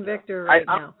muting Vector right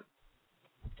now.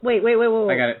 Wait. I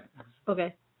got it.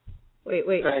 Okay. Wait.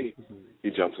 He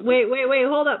jumps in. Wait.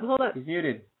 Hold up. He's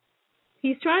muted.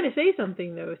 He's trying to say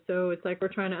something, though, so it's like we're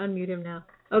trying to unmute him now.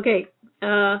 Okay.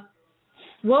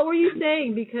 What were you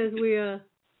saying? Because we,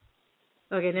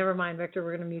 Okay, never mind, Vector.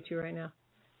 We're going to mute you right now.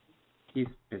 He's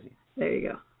busy. There you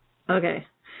go. Okay.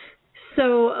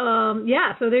 So,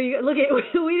 so there you go. Look,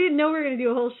 we didn't know we were going to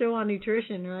do a whole show on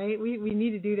nutrition, right? We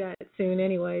need to do that soon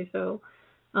anyway, so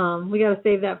we got to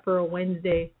save that for a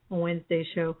Wednesday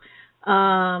show.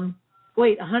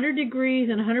 100 degrees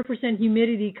and 100%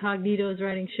 humidity, Cognito's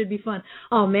writing, should be fun.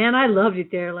 Oh, man, I loved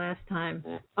it there last time.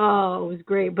 Oh, it was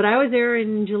great. But I was there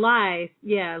in July.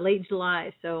 Yeah, late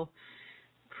July, so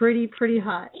pretty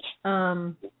hot.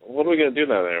 What are we going to do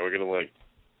down there? We're going to, like,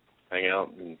 hang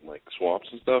out in, like, swamps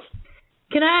and stuff?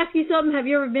 Can I ask you something? Have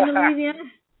you ever been to Louisiana?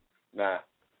 Nah.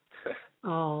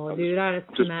 Oh, dude, I'd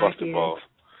just smack busted you. balls.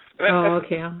 Oh,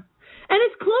 okay. And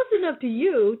it's close enough to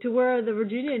you to where the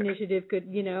Virginia Initiative could,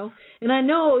 you know. And I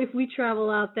know if we travel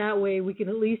out that way, we can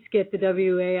at least get the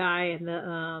WAI and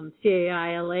the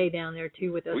CAI-LA down there,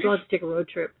 too, with us. So let's take a road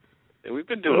trip. Yeah, we've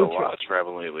been doing a lot of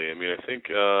traveling lately. I mean, I think,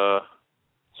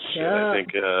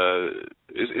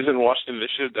 isn't Washington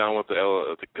Initiative down with the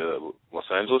Los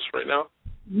Angeles right now?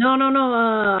 No.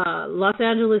 Los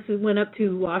Angeles went up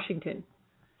to Washington.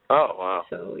 Oh, wow.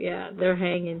 So, yeah, they're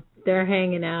hanging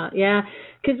out. Yeah,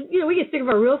 because, we get sick of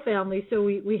our real family, so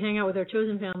we hang out with our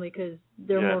chosen family because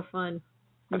they're more fun.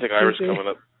 I think Ira's coming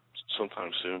up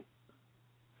sometime soon.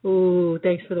 Ooh,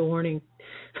 thanks for the warning.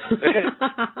 She's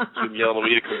been yelling at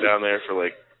me to come down there for,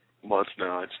 months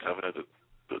now. I just haven't had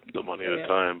the money at the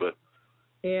time, but...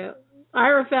 Yeah.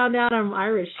 Ira found out I'm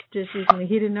Irish just recently.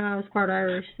 He didn't know I was part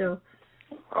Irish, so...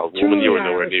 Oh, woman, you were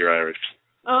nowhere near Irish.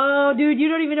 Oh, dude, you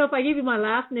don't even know if I gave you my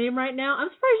last name right now. I'm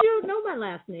surprised you don't know my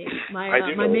last name.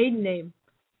 My maiden name.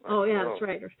 Oh, yeah, that's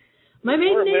right. My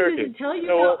maiden name doesn't tell you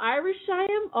how Irish I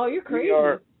am? Oh, you're crazy.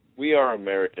 We are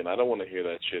American. I don't want to hear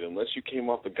that shit. Unless you came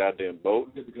off the goddamn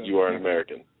boat, you are an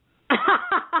American.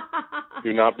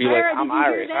 Do not be like, I'm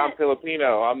Irish, I'm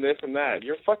Filipino, I'm this and that.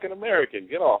 You're fucking American.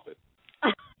 Get off it.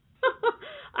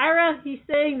 Ira, he's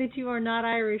saying that you are not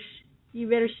Irish. You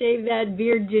better shave that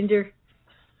beard, Ginger.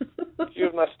 You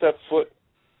have not stepped foot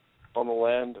on the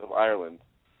land of Ireland.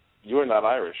 You are not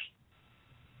Irish.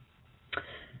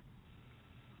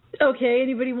 Okay,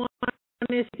 anybody want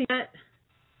to see that?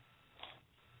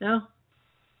 No?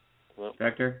 Well,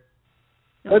 Victor?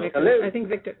 No, Victor. I think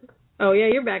Victor. Oh, yeah,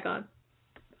 you're back on.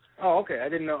 Oh, okay. I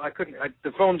didn't know. I couldn't.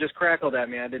 The phone just crackled at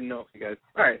me. I didn't know if you guys.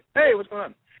 All right. Hey, what's going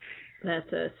on?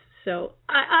 That's us. So,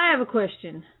 I have a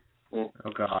question. Oh,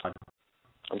 God.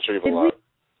 I'm sure you have a lot.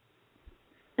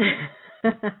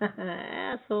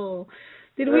 Asshole.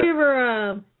 Did we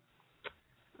ever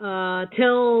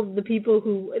tell the people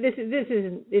who this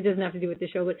isn't, it doesn't have to do with the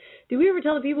show, but did we ever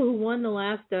tell the people who won the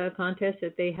last contest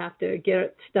that they have to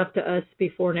get stuff to us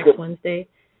before next Wednesday?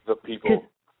 The people.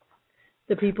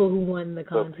 The people who won the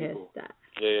contest.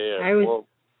 Yeah. I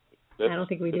don't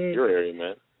think we did. Your area,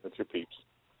 man. That's your peeps.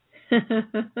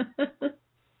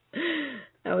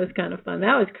 That was kind of fun.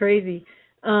 That was crazy.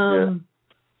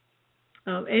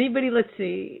 Anybody? Let's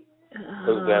see. That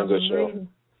was a damn good show.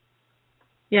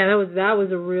 Yeah, that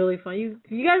was a really fun. You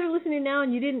guys are listening now,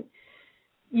 and you didn't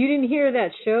hear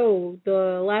that show.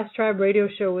 The last Tribe Radio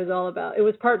show was all about. It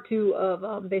was part 2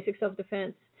 of Basic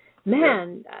Self-Defense.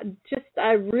 Man,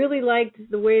 I really liked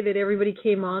the way that everybody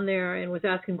came on there and was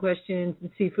asking questions,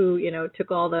 and Sifu, took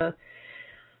all the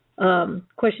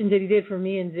questions that he did for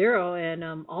me and Zero, and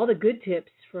all the good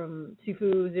tips from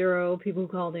Sifu, Zero, people who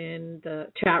called in, the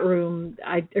chat room.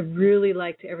 I really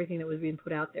liked everything that was being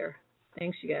put out there.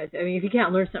 Thanks, you guys. I mean, if you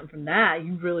can't learn something from that,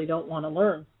 you really don't want to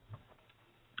learn.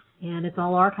 And it's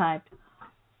all archived.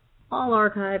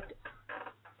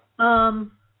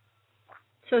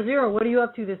 So, Zero, what are you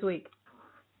up to this week?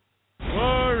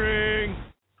 Boring.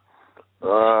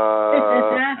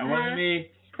 That wasn't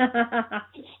me.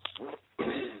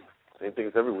 Same thing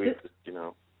as every week,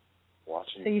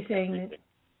 watching. So you're saying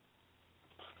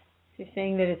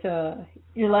that it's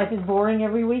your life is boring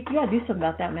every week? You gotta do something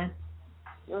about that, man.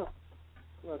 No,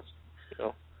 that's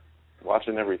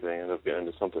watching everything and getting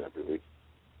into something every week.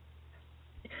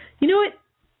 You know what?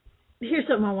 Here's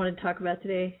something I wanted to talk about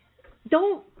today.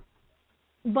 Don't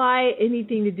buy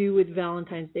anything to do with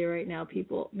Valentine's Day right now,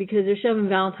 people, because they're shoving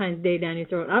Valentine's Day down your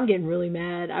throat. I'm getting really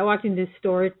mad. I walked into this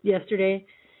store yesterday,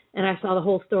 and I saw the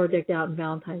whole store decked out in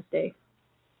Valentine's Day.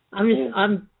 I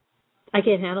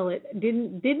can't handle it.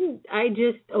 Didn't I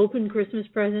just open Christmas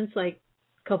presents a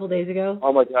couple days ago?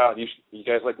 Oh my God, you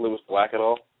guys like Lewis Black at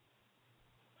all?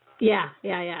 Yeah.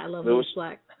 I love Lewis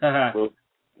Black.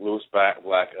 Lewis Black.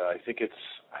 I think I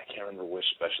can't remember which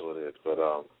special it is, but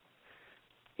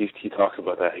he talks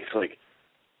about that. He's like,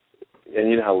 and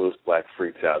you know how Lewis Black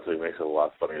freaks out, so he makes it a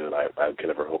lot funnier than I could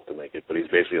ever hope to make it. But he's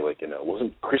basically like,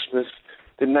 wasn't Christmas?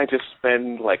 Didn't I just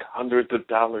spend hundreds of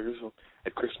dollars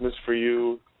at Christmas for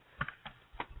you?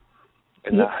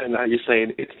 And now you're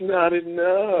saying it's not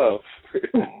enough.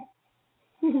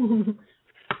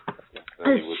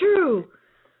 That's true.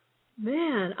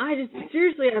 Man,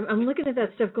 seriously, I'm looking at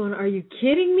that stuff going, are you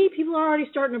kidding me? People are already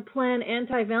starting to plan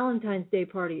anti-Valentine's Day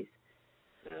parties.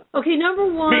 Yeah. Okay, number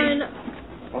one. Meat.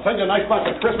 I'll send you a nice box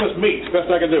of Christmas meat. Best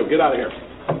I can do. Get out of here.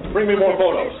 Bring me more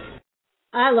photos.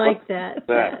 I like that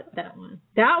one.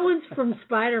 That one's from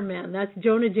Spider-Man. That's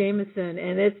Jonah Jameson,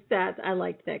 and I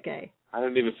liked that guy. I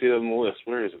didn't even see that on the list.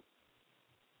 Where is it?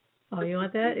 Oh, you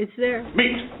want that? It's there.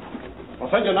 Meat. I'll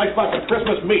send you a nice box of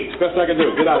Christmas meat. Best I can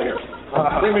do. Get out of here.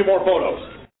 Bring me more photos.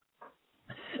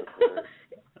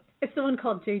 It's the one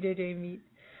called JJJ Meat.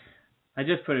 I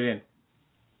just put it in.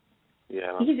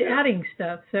 Yeah. He's adding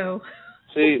stuff, so.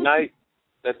 See,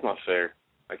 that's not fair.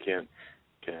 I can't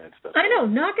add stuff. I know.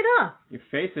 Knock it off. Your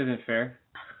face isn't fair.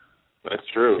 That's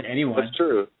true. To anyone. That's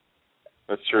true.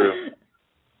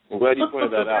 I'm glad you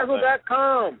pointed that out.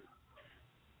 Fargo.com.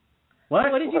 What?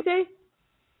 What did you say?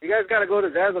 You guys got to go to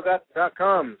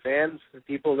Zazzle.com, fans,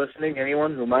 people listening,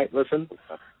 anyone who might listen.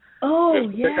 Oh,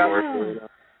 yeah.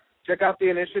 Check out the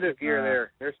initiative gear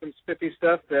there. There's some spiffy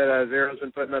stuff that Zero's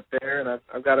been putting up there, and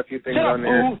I've got a few things on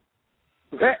there.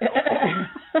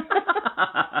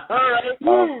 All right.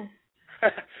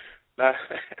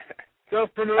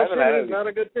 Self-promotion is not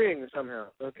a good thing somehow.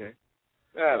 Okay.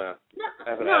 No.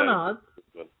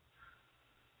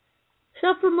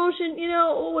 Self-promotion,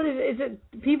 what is it? Is it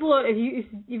people? If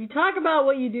you talk about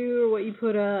what you do or what you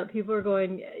put up, people are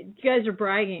going, you guys are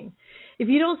bragging. If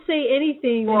you don't say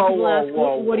anything, then people ask,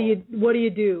 what do you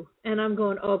do? And I'm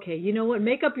going, okay, you know what?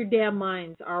 Make up your damn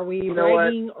minds. Are we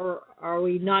bragging or are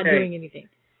we not doing anything?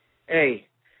 Hey,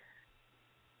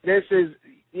 this is,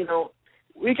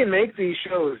 we can make these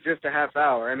shows just a half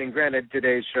hour. I mean, granted,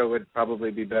 today's show would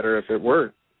probably be better if it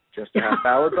were just a half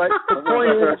hour, but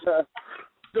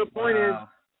the point is,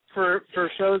 for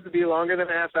shows to be longer than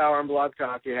a half hour on Blog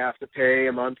Talk, you have to pay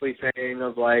a monthly thing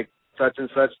of like such and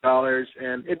such dollars,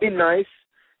 and it'd be nice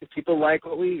if people like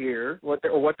what we hear, what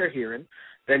they're hearing,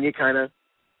 then you kind of,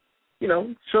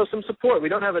 show some support. We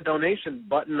don't have a donation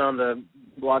button on the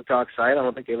Blog Talk site. I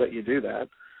don't think they let you do that.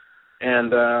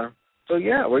 And so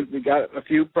yeah, we got a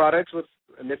few products with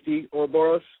a nifty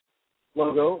Ouroboros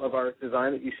logo of our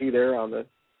design that you see there on the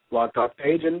Blog Talk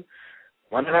page, and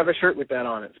why not have a shirt with that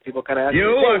on it? So people kind of ask.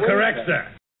 You are correct, sir.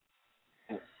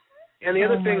 And the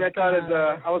other thing I thought is,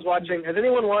 I was watching. Has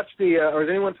anyone watched or is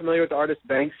anyone familiar with the artist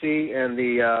Banksy and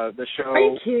the show? Are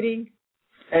you kidding?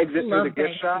 Exit Through the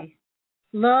Gift Shop.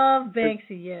 Love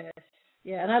Banksy, yes.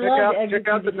 Yeah, and check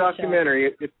out the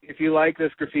documentary. If you like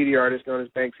this graffiti artist known as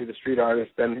Banksy, the street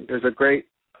artist, then there's a great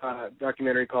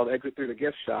documentary called Exit Through the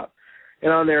Gift Shop.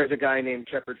 And on there is a guy named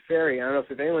Shepard Fairey. I don't know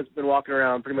if anyone's been walking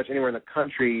around pretty much anywhere in the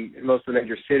country, in most of the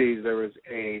major cities, there was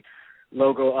a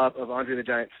logo up of Andre the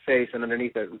Giant's face, and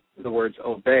underneath it, the words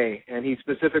 "Obey." And he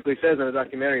specifically says in the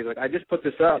documentary, he's like, I just put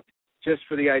this up just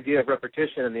for the idea of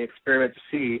repetition and the experiment to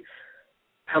see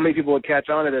how many people would catch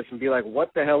on to this and be like,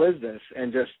 what the hell is this?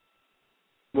 And just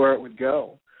where it would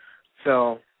go.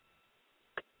 So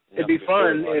it'd be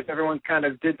fun if everyone kind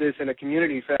of did this in a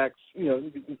community. Fact,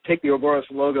 take the Ouroboros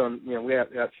logo, and we have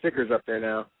stickers up there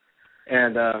now,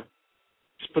 and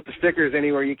just put the stickers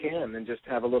anywhere you can, and just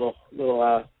have a little.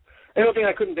 The only thing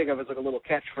I couldn't think of is like a little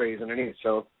catchphrase underneath.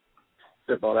 So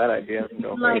spitball that idea.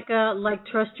 Like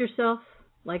trust yourself,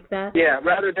 like that. Yeah,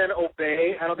 rather than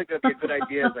obey. I don't think that'd be a good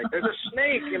idea. It's like there's a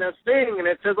snake in a thing, and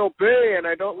it says obey, and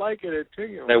I don't like it.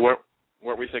 Hey,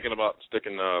 weren't we thinking about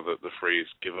sticking the phrase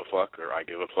 "give a fuck" or "I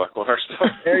give a fuck" on our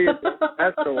stuff? There you go.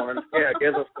 That's the one. Yeah,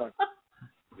 give a fuck.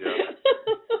 Yeah.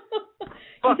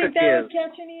 You think that would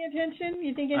catch any attention?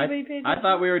 You think anybody pays attention? I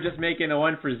thought we were just making a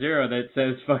 1-for-0 that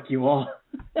says "fuck you all."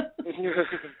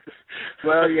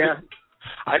 Well, yeah.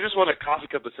 I just want a coffee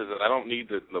cup that says that. I don't need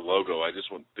the logo. I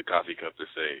just want the coffee cup to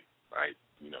say,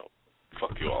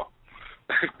 fuck you all.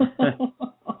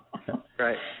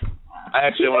 Right. I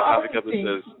actually want a coffee cup that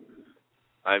says,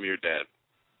 I'm your dad.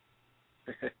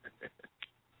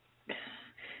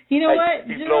 You know what?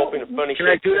 These blow up in a funny Can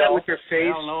shape. I do that with your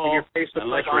face? With your face looks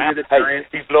like Andre the Hey, Giant.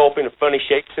 these blow up in a funny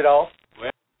shapes at all?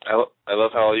 I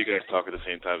love how all you guys talk at the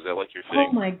same time. Is that like your thing?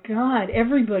 Oh, my God.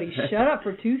 Everybody, shut up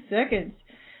for 2 seconds.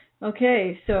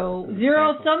 Okay, so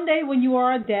Zero, someday when you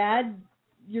are a dad,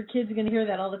 your kids are going to hear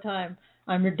that all the time.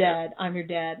 I'm your dad. I'm your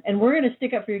dad. And we're going to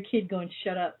stick up for your kid going,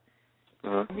 shut up.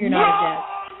 You're not a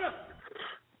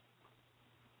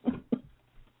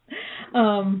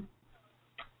dad.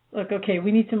 Look, okay,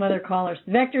 we need some other callers.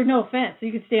 Vector, no offense.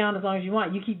 You can stay on as long as you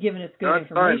want. You keep giving us good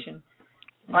information.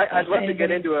 I'd love to get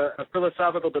into a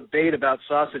philosophical debate about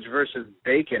sausage versus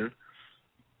bacon.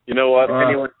 You know what?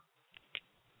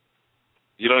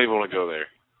 You don't even want to go there,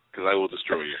 because I will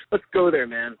destroy you. Let's go there,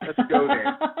 man. Let's go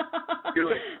there. Do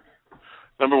it.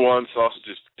 Number one,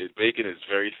 bacon is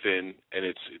very thin, and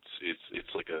it's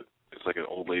like an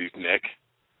old lady's neck,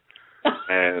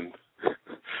 and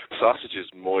sausage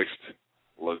is moist,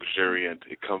 luxuriant.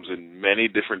 It comes in many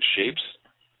different shapes.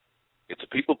 It's a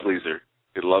people pleaser.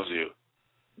 It loves you.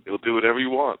 It'll do whatever you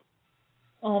want.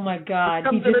 Oh my God! It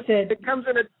comes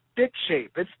in a dick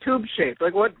shape. It's tube shaped.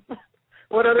 Like what?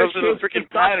 What other shapes? It comes in a freaking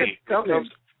patty.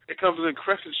 It comes in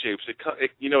crescent shapes. It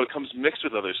comes mixed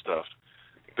with other stuff.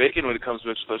 Bacon, when it comes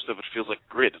mixed with other stuff, it feels like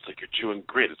grit. It's like you're chewing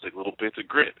grit. It's like little bits of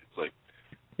grit. It's like.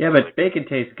 Yeah, but bacon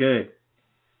tastes good.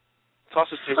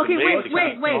 Sausage tastes amazing.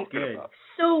 Wait.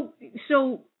 So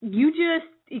you just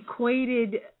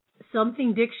equated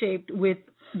something dick shaped with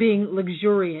being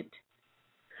luxuriant.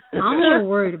 I'm a little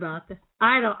worried about that.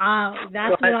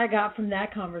 That's what I got from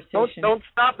that conversation. Don't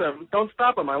stop him. Don't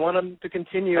stop him. I want him to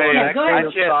continue. Go ahead.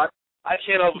 I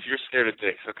can't help if you're scared of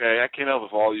dicks, okay? I can't help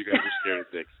if all you guys are scared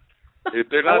of dicks. If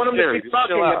they're not I want him scary, to keep just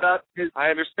chill talking out. about his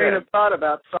I train understand. of thought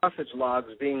about sausage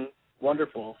logs being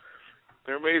wonderful.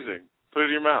 They're amazing. Put it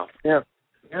in your mouth. Yeah.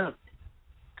 Yeah.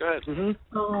 Go ahead. Mm-hmm.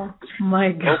 Oh,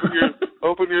 my God.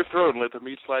 Open your throat and let the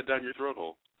meat slide down your throat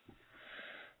hole.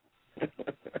 Okay.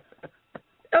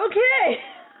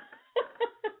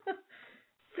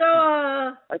 So,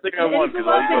 I think I won because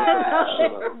all you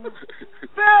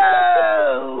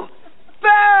guys Boo!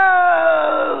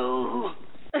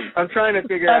 I'm trying to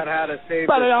figure out how to save this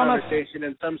conversation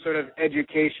in some sort of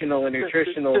educational and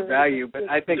nutritional value, but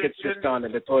I think it's just gone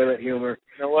into toilet humor.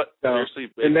 You know what? So,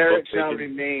 Seriously, and there it shall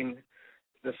remain.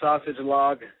 The sausage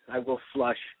log, I will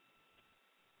flush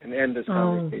and end this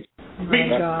conversation. Oh,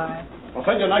 my God. I'll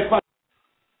send you a nice box.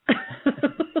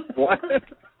 What?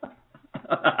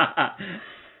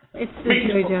 It's the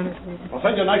Joey Jonas. I'll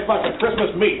send you a nice box of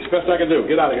Christmas meat. Best I can do.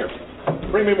 Get out of here.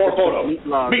 Bring me more photos. Meat.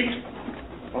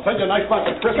 I'll send you a nice box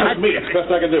of Christmas meat.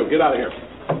 Best I can do. Get out of here.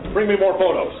 Bring me more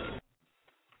photos.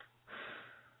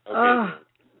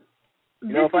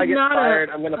 You know, if I get fired,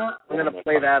 I'm gonna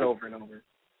play that over and over.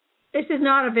 This is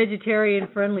not a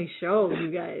vegetarian-friendly show,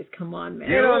 you guys. Come on, man.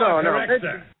 No. We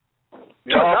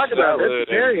don't talk about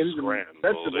vegetarians and scrambled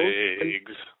vegetables.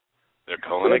 eggs. They're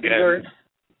calling again.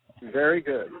 Very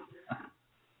good.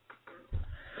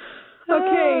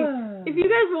 Okay, if you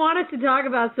guys want us to talk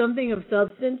about something of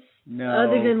substance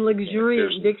other than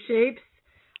luxuriant dick shapes,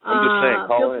 I'm just saying,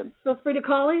 call in. Feel free to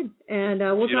call in, and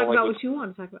we'll talk about what you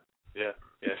want to talk about. Yeah.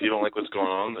 If you don't like what's going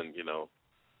on, then,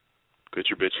 quit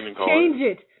your bitching and call Change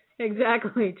it.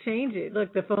 Exactly. Change it.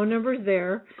 Look, the phone number's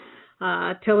there.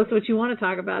 Tell us what you want to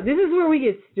talk about. This is where we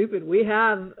get stupid. We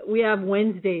have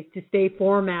Wednesdays to stay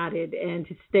formatted and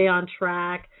to stay on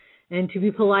track and to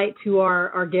be polite to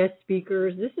our guest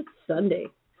speakers. This is Sunday.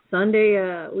 Sunday,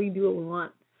 we do what we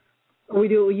want. Or we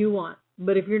do what you want.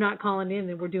 But if you're not calling in,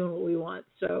 then we're doing what we want.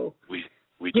 So we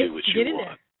do what you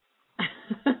want.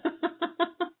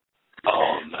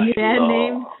 All night long.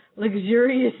 name,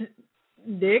 Luxurious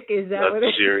Dick, is that what it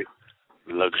is?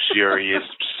 Luxurious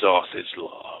sausage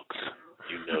logs.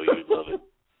 You know you love it.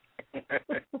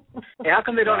 Hey, how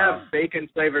come they don't have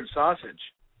bacon-flavored sausage?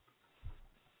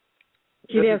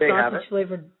 Do they have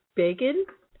sausage-flavored bacon?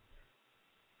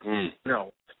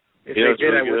 No. If they did,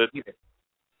 really I would eat it.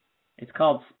 It's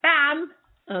called Spam.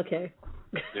 Okay.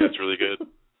 Yeah, it's really good.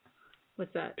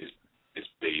 What's that? It's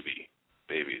baby.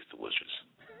 Baby is delicious.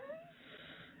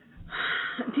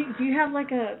 Do you have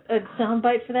like a sound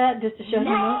bite for that just to shut him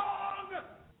up?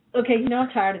 Okay, I'm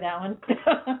tired of that one.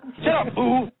 Shut up,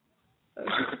 boo!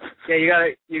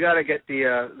 Yeah, you gotta get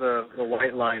the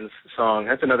White Lines song.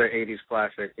 That's another '80s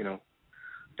classic, Oh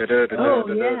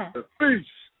yeah. Peace,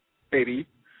 baby.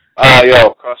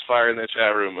 Yo, Crossfire in the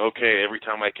chat room. Okay, every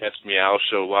time I catch Meow's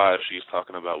show live, she's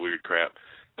talking about weird crap.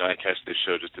 Now I catch this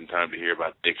show just in time to hear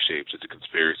about dick shapes. It's a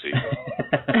conspiracy.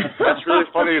 That's really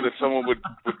funny that someone would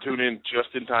tune in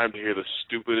just in time to hear the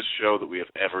stupidest show that we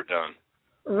have ever done.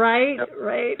 Right.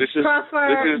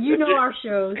 Crossfire, our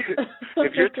shows.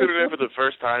 If you're tuning in for the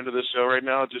first time to this show right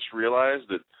now, just realize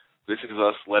that this is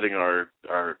us letting our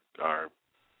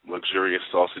luxurious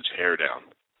sausage hair down.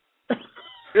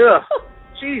 Yeah.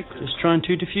 Jesus. Just trying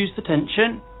to diffuse the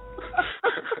tension.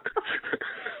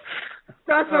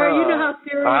 Crossfire, you know how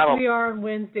serious we are on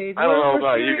Wednesdays. I don't know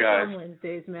about you guys. On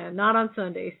Wednesdays, man. Not on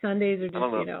Sundays. Sundays are just, I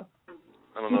don't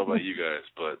know about you guys,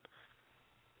 but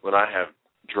when I have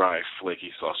dry,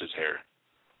 flaky sausage hair,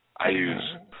 I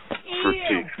use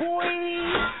Fructique.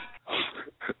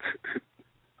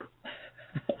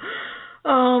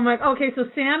 Oh my. Okay, so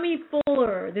Sammy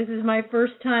Fuller. This is my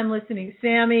first time listening.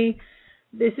 Sammy,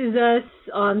 this is us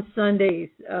on Sundays.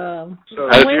 So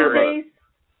how'd you hear about it?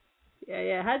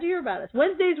 Yeah. How'd you hear about us?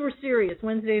 Wednesdays we're serious.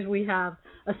 Wednesdays we have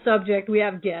a subject, we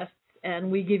have guests,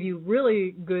 and we give you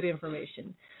really good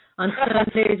information. On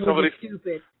Sundays we're just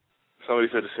stupid. Somebody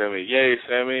said to Sammy, "Yay,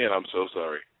 Sammy," and I'm so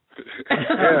sorry.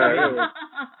 Yeah.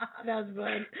 That's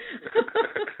fun.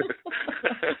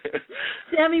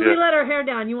 Sammy, we let our hair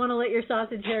down. You want to let your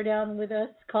sausage hair down with us?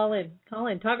 Call in.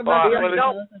 Talk about it.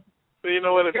 But you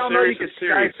know what? It's serious. It's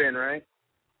serious. In, right?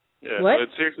 Yeah. What? When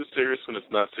it's serious, it's serious. When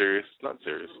it's not serious, it's not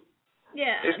serious.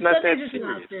 Yeah. It's not that just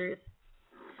serious. Not serious.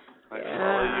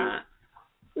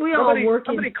 We all work.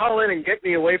 Somebody call in and get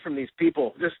me away from these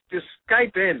people. Just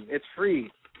Skype in. It's free.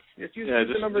 Just use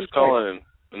the number. Just call in.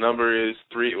 The number is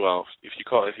 3. Well, if you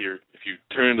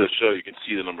turn into the show, you can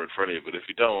see the number in front of you. But if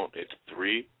you don't, it's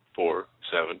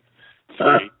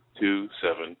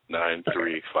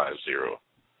 347-327-9350.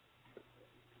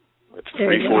 It's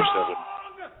 347.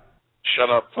 Shut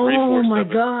up. 347. Oh my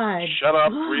God. Shut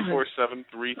up. God.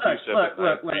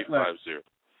 347-327-9350.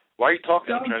 Why are you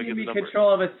talking? I'm trying to get the Don't give me number.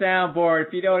 control of a soundboard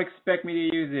if you don't expect me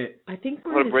to use it. I think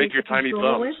we're I'm gonna break your take tiny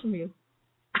control thumbs. away from you.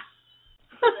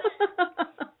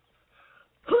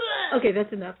 Okay,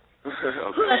 that's enough. Okay.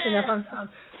 That's enough. I'm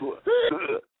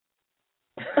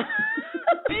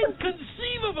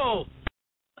Inconceivable!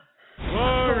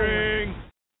 Boring!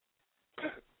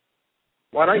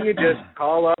 Why don't you just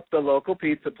call up the local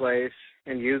pizza place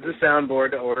and use the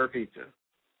soundboard to order pizza?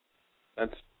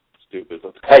 That's stupid.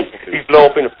 Let's Hey, you blow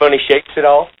up into funny shapes at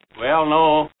all? Well,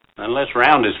 no, unless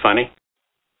round is funny.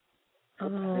 Oh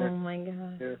my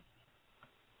God. Yeah.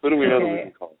 Who do we know that we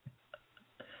can call?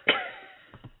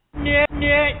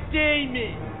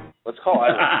 Damon! Let's call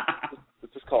Ira.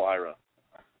 Let's just call Ira.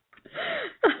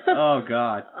 Oh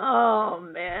God. Oh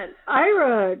man,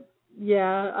 Ira.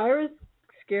 Yeah, Ira's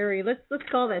scary. Let's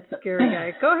call that scary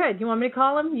guy. Go ahead. You want me to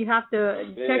call him? You have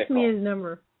to text me his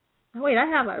number. Oh, wait, I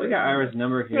have Ira's. We got Ira's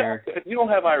number here. If you don't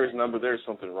have Ira's number, there's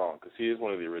something wrong because he is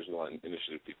one of the original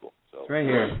initiative people. So. It's right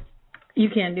here. You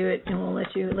can't do it, and we'll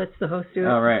let the host do it.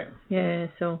 Oh right. Yeah.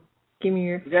 So give me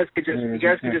your. You guys could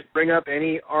just bring up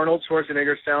any Arnold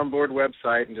Schwarzenegger soundboard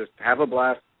website and just have a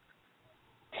blast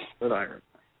with Ira.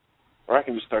 Or I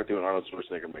can just start doing Arnold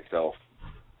Schwarzenegger myself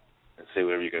and say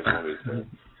whatever you guys want me to say.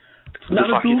 What the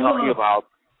fuck are you talking about?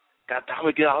 God damn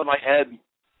it, get out of my head.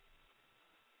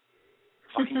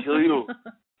 Fucking kill you.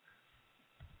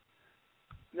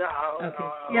 No. Okay.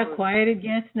 Yeah, quiet it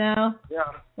gets now.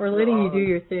 Yeah. We're letting you do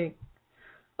your thing.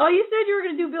 Oh, you said you were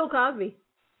going to do Bill Cosby.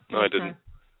 No, I didn't.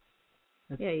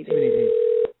 Yeah, you did.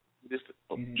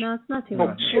 No, it's not too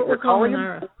much. We're calling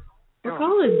Ira. We're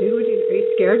calling, dude. Are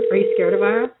you scared? Are you scared of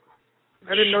Ira?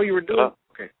 I didn't know you were doing.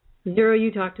 Okay. Zero,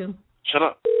 you talk to him. Shut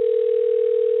up.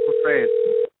 I'm afraid.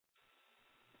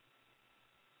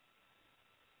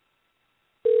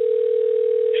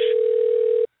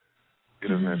 He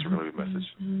doesn't answer my message.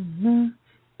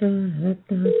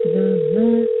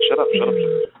 Shut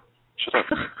up.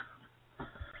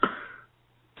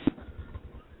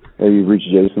 Hey, you've reached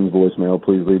Jason's voicemail.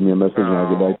 Please leave me a message and I'll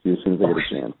get back to you as soon as I get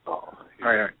a chance. All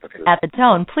right. Okay. At the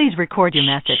tone, please record your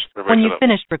message. When you've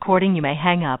finished recording, you may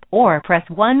hang up or press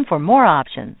 1 for more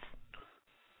options.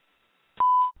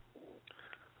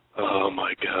 Oh,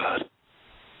 my God.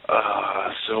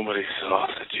 So many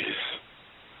sausages.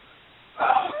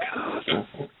 Oh,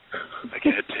 God. I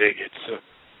can't take it.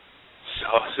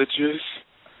 Sausages?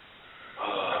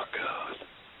 Oh, God.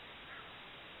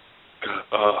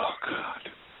 Oh, God.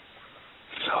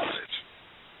 Sausage.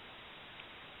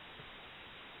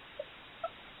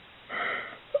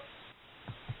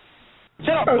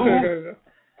 Shut up.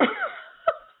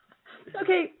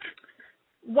 Okay.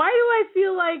 Why do I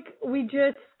feel like we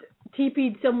just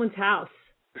TP'd someone's house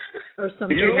or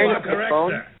something? Did you hang up the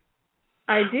phone?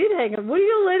 I did hang up. What, are you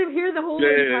going to let him hear the whole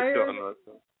entire...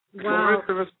 Wow. The rest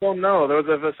of us don't know. Those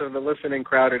of us in the listening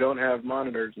crowd who don't have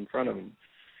monitors in front of them.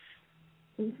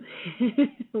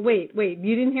 Wait.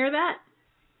 You didn't hear that?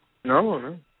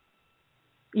 No.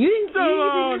 You didn't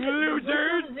hear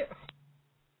losers!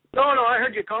 No, I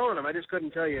heard you calling him. I just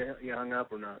couldn't tell you hung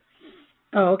up or not.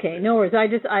 Oh, okay. No worries.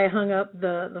 I hung up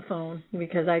the phone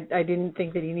because I didn't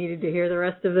think that he needed to hear the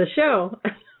rest of the show.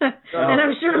 And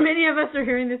I'm sure many of us are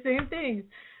hearing the same things.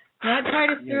 Not quite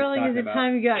as thrilling as the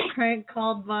time you got crank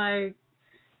called by...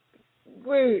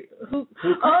 Wait, who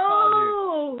called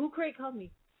you? Who crank called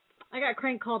me? I got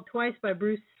crank called twice by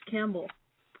Bruce Campbell.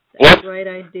 That's right,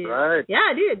 I did. Right. Yeah,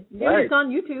 I did. Right. It's on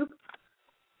YouTube.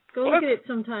 Go look at it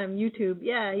sometime, YouTube.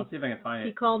 Yeah, I'll see if I can find it.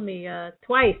 He called me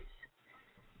twice.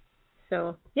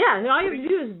 So, yeah, all you have to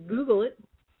do is Google it.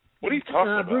 What are you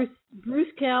talking about?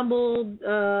 Bruce Campbell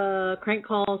crank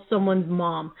calls someone's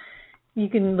mom. You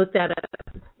can look that up.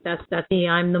 That's me.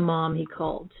 I'm the mom he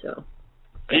called. So.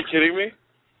 Are you kidding me?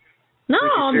 No,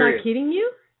 I'm not kidding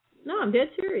you. No, I'm dead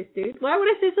serious, dude. Why would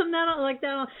I say something like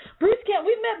that? Bruce Campbell.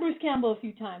 We've met Bruce Campbell a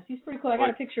few times. He's pretty cool. I got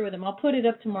a picture with him. I'll put it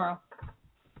up tomorrow.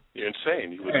 You're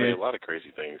insane. You would say a lot of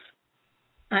crazy things.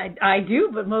 I do,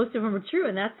 but most of them are true,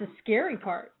 and that's the scary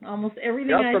part. Almost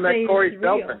everything I say is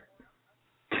real.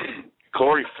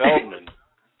 Corey Feldman.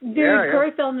 Dude, yeah.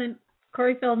 Corey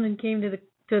Feldman came to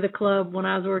the club when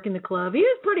I was working the club. He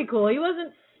was pretty cool. He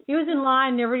was in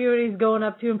line and everybody's going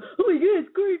up to him. Oh my God,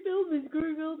 it's Corey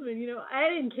Feldman. You know, I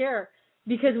didn't care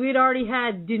because we'd already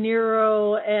had De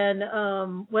Niro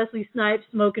and Wesley Snipes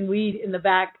smoking weed in the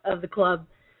back of the club.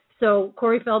 So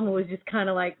Corey Feldman was just kind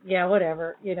of like, yeah,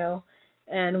 whatever, you know.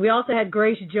 And we also had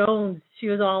Grace Jones. She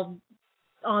was all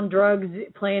on drugs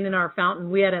playing in our fountain.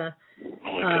 We had a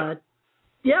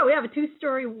Yeah, we have a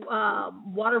 2-story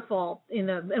waterfall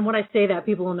and when I say that,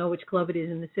 people will know which club it is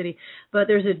in the city. But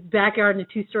there's a backyard and a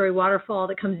 2-story waterfall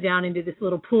that comes down into this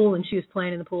little pool, and she was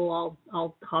playing in the pool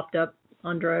all hopped up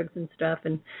on drugs and stuff.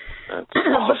 And That's but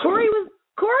awesome. Corey was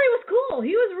cool.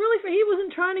 He was really, he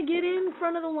wasn't trying to get in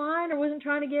front of the line or wasn't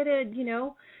trying to get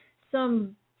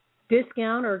some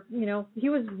discount or, he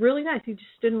was really nice. He just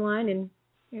stood in line and,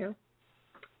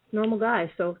 normal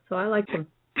guy. So I liked him.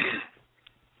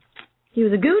 He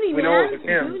was a goonie, we man. know it was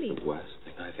him. Goonie. The worst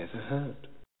thing I've ever heard.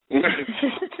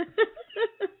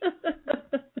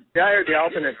 Yeah, I heard the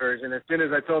alternate version. As soon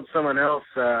as I told someone else,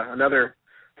 another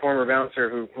former bouncer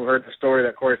who heard the story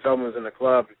that Corey Feldman was in the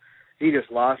club, he just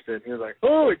lost it. He was like,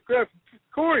 "Holy crap,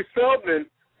 Corey Feldman!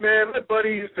 Man, my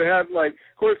buddy used to have,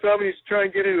 Corey Feldman used to try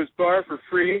and get into his bar for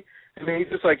free, and then he'd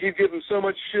give him so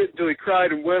much shit until he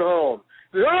cried and went home.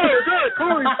 He's like, oh,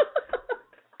 God,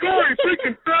 Corey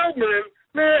freaking Feldman!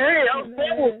 Man, hey, I'm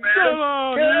Feldman, man! Come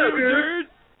on, dude!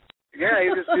 Yeah, he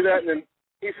would just do that, and then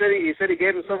he said he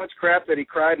gave him so much crap that he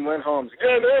cried and went home. He's like,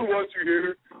 yeah, no one wants you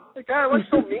here. Like, God, what's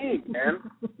so mean, man?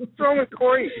 What's wrong with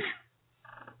Corey?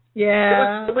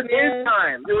 Yeah. It was his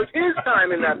time. It was his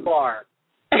time in that bar.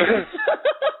 and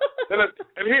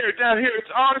here, down here,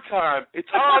 it's our time. It's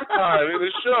our time in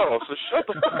the show. So shut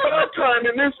the fuck up. Our time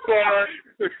in this bar.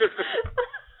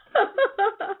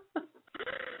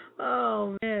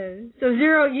 Oh, man. So,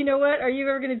 Zero, you know what? Are you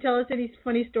ever going to tell us any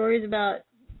funny stories about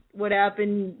what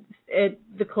happened at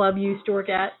the club you used to work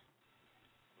at?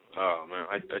 Oh, man.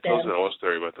 I told you that one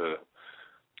story about the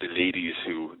ladies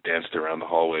who danced around the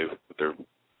hallway with their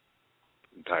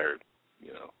entire,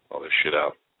 all their shit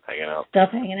out, hanging out.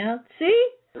 Stuff hanging out. See?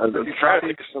 I'm trying to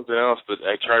think of something else, but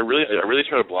I really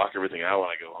try to block everything out when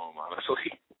I go home,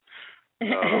 honestly.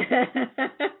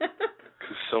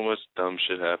 Because so much dumb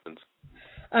shit happens.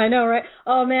 I know, right?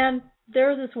 Oh, man, there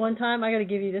was this one time, I got to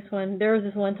give you this one. There was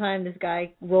this one time this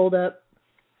guy rolled up.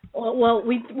 Well,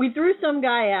 we threw some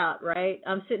guy out, right?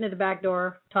 I'm sitting at the back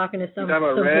door talking to some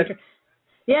Red?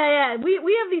 Yeah.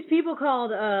 We have these people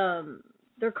called,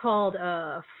 they're called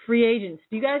free agents.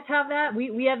 Do you guys have that?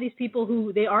 We have these people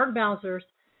who, they aren't bouncers,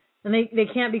 and they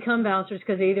can't become bouncers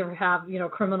because they either have,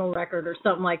 criminal record or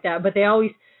something like that, but they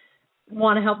always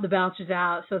want to help the bouncers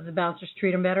out so that the bouncers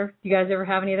treat them better. Do you guys ever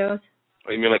have any of those?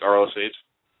 Oh, you mean like RLSH?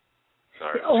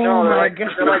 Sorry. Oh, no, my God. God.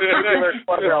 They're like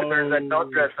club bouncers that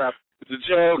don't dress up. It's a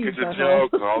joke. It's a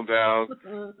joke. Calm down.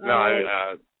 No,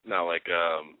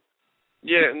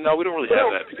 we don't really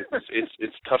have that because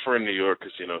it's tougher in New York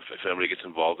because, if anybody gets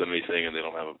involved in anything and they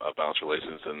don't have a bouncer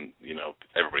license, then,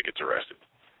 everybody gets arrested.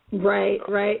 Right.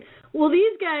 Well,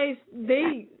 these guys,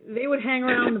 they would hang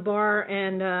around the bar,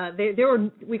 and they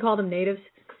were, we called them natives,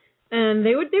 and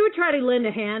they would try to lend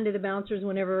a hand to the bouncers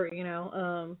whenever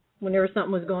whenever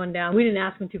something was going down. We didn't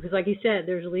ask them to because, like you said,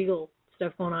 there's illegal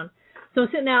stuff going on. So I'm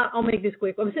sitting out. I'll make this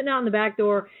quick. I'm sitting out in the back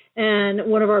door, and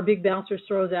one of our big bouncers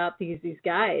throws out these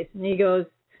guys, and he goes,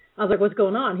 I was like, what's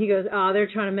going on? He goes, they're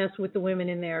trying to mess with the women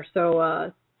in there,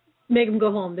 so make them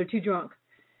go home. They're too drunk.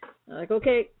 I'm like,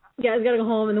 okay. Guys got to go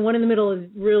home, and the one in the middle is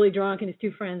really drunk, and his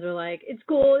two friends are like, it's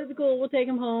cool, we'll take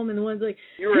him home, and the one's like,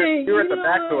 you were at the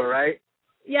back door, right?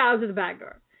 Yeah, I was at the back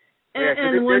door.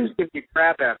 And they just give you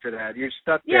crap after that. You're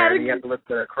stuck there, and you have to lift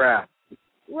their crap.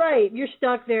 Right, you're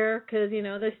stuck there because,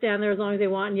 they stand there as long as they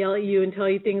want and yell at you and tell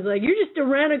you things like, you're just a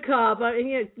rent-a-cop.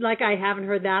 Like I haven't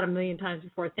heard that a million times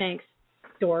before. Thanks,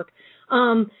 dork.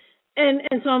 And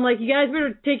so I'm like, you guys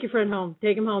better take your friend home.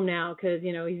 Take him home now because,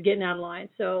 he's getting out of line.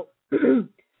 So...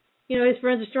 his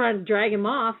friends are trying to drag him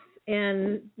off,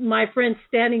 and my friend's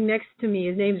standing next to me.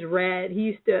 His name's Red. He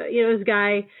used to, this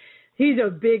guy, he's a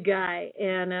big guy,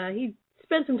 and he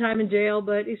spent some time in jail,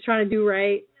 but he's trying to do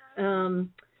right.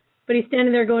 But he's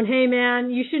standing there going, hey,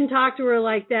 man, you shouldn't talk to her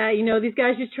like that. These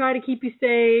guys just try to keep you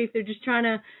safe. They're just trying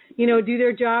to, do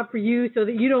their job for you so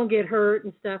that you don't get hurt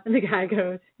and stuff. And the guy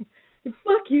goes,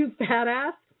 fuck you,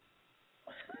 badass.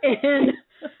 And...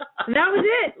 that was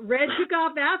it. Red took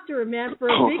off after him, man. For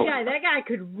a big guy, that guy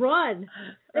could run.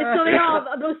 And so they all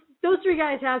those three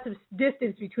guys had some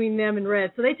distance between them and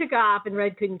Red. So they took off, and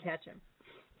Red couldn't catch him.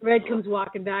 Red comes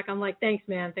walking back. I'm like, thanks,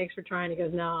 man. Thanks for trying. He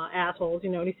goes, nah, assholes.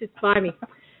 And he sits by me.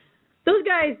 Those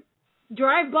guys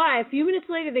drive by. A few minutes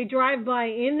later, they drive by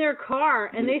in their car,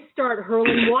 and they start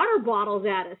hurling water bottles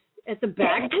at us at the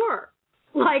back door.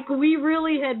 Like we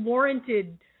really had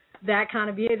warranted that kind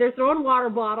of behavior. They're throwing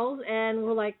water bottles, and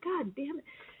we're like, God damn it.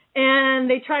 And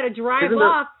they try to drive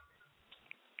off.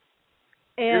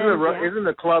 Isn't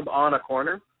the club on a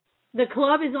corner? The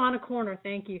club is on a corner,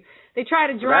 thank you. They try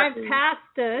to drive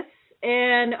past us,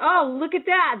 and, look at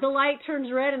that. The light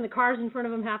turns red, and the cars in front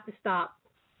of them have to stop.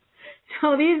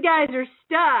 So these guys are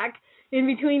stuck in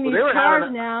between these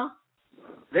cars now.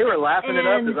 They were laughing it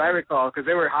up, as I recall, because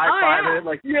they were high-fiving it,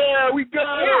 like, yeah, we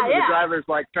got him. And the driver's,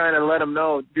 like, trying to let them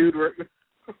know, dude, we're...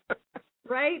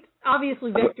 Right?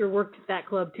 Obviously, Victor worked at that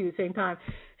club, too, at the same time.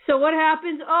 So what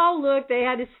happens? Oh, look, they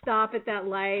had to stop at that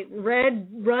light. Red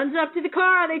runs up to the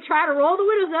car. They try to roll the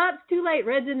windows up. It's too late.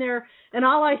 Red's in there. And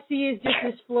all I see is just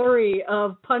this flurry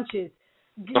of punches.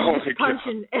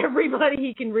 Punching everybody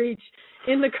he can reach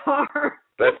in the car.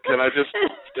 Can I just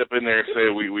step in there and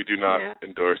say we do not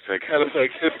endorse that kind of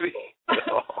activity?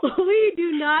 No. We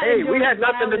do not. Hey, we had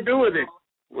nothing to do with it.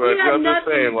 Well, we had I'm nothing just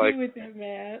saying, to like, do with it,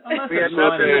 man. We had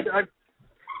nothing.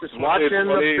 Just watching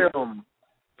the film.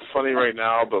 Funny right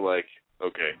now, but like,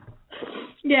 okay.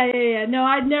 Yeah. No,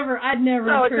 I'd never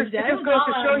encourage that. It just goes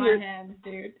to show you, hands,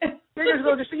 dude.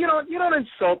 You don't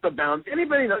insult the bouncers.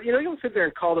 Anybody know? You don't sit there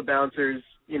and call the bouncers.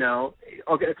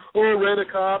 Okay. Oh, rent a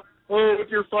cop. Oh, with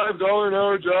your $5 an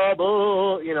hour job.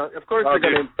 Oh, of course they're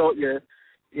going to insult you.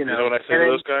 You know what I say to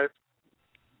those guys?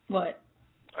 What?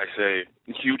 I say,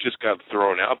 you just got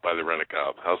thrown out by the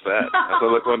rent-a-cop. How's that? How's that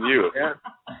look on you?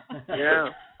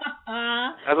 Yeah.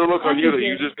 How's it look on you that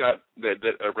you just got that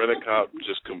a rent-a-cop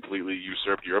just completely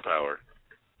usurped your power?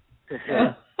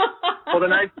 Well,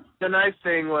 the nice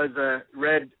thing was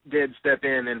Red did step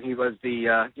in, and he was the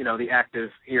active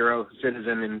hero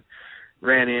citizen and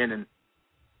ran in and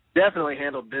definitely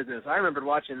handled business. I remember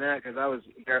watching that because I was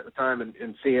there at the time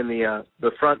and seeing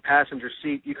the front passenger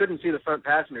seat. You couldn't see the front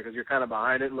passenger because you're kind of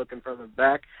behind it and looking from the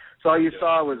back. So all you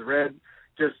saw was Red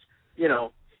just,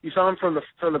 you saw him from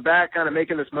the back kind of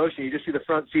making this motion. You just see the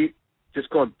front seat just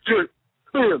going,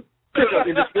 and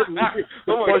just hitting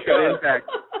the impact.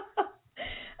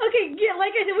 Okay,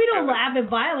 like I said, we don't laugh at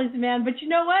violence, man. But you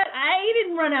know what? I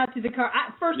didn't run out to the car.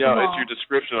 First of all, it's your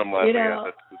description I'm laughing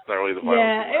at. It's not really the violence.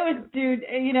 Yeah, it was, dude.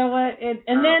 You know what?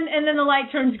 And then the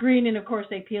light turns green, and of course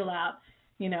they peel out.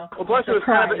 Well, plus it was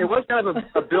kind of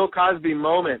a Bill Cosby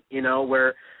moment,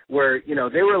 where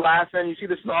they were laughing. You see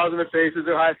the smiles on their faces.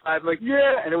 They're high fiving, like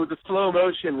and it was a slow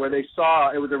motion where they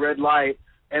saw it was a red light,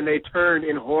 and they turned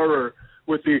in horror.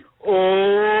 With the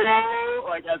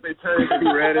like as they turn to be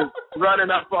red and running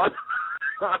up on.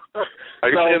 Are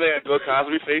you saying they had Bill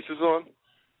Cosby faces on?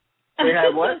 They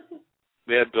had what?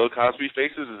 They had Bill Cosby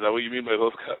faces. Is that what you mean by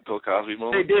Bill Cosby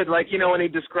moment? They did, like when he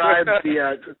described they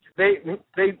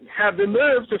have the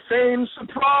nerve to feign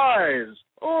surprise.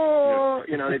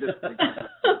 They just.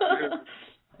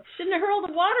 Shouldn't have hurled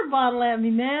a water bottle at me,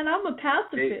 man. I'm a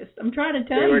pacifist. I'm trying to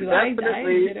tell you.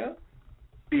 I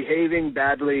behaving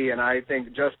badly, and I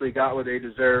think justly got what they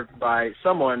deserved by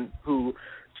someone who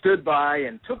stood by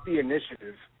and took the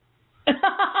initiative.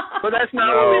 But that's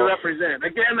not what we represent.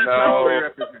 Again, that's not what we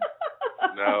represent.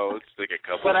 No, let's take a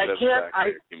couple but steps back.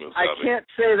 I can't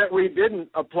say that we didn't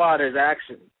applaud his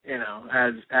action,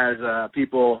 as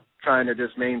people trying to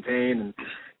just maintain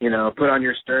and, put on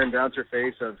your stern bouncer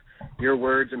face of your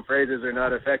words and phrases are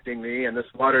not affecting me, and this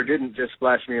water didn't just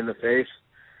splash me in the face,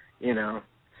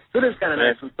 So it is kind of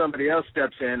nice when somebody else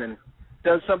steps in and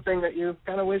does something that you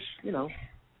kind of wish,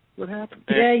 would happen.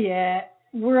 Yeah.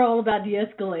 We're all about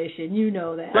de-escalation. You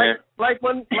know that. Like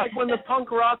when the punk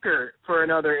rocker, for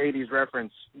another 80s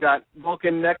reference, got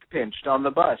Vulcan neck pinched on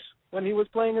the bus when he was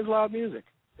playing his loud music.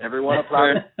 Everyone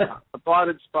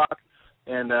applauded Spock,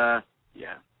 and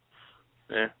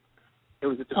it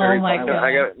was just a very my God.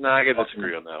 I got to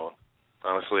disagree on that one.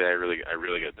 Honestly, I really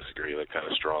got to disagree kind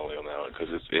of strongly on that one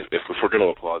because if we're going to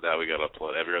applaud that, we got to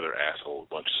applaud every other asshole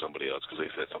bunch of somebody else because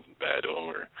they said something bad to him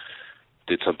or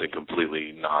did something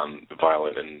completely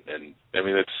non-violent and I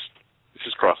mean it's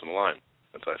just crossing the line.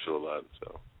 That's how I feel about it.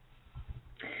 So.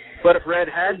 But if Red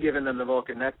had given them the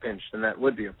Vulcan neck pinch, then that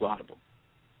would be applaudable.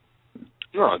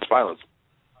 No, it's violence.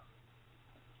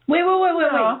 Wait!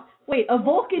 A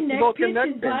Vulcan neck pinch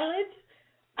is violence?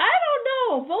 I don't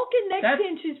know. Vulcan neck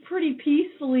pinch is pretty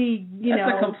peacefully,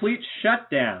 That's a complete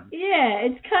shutdown. Yeah,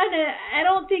 it's kind of, I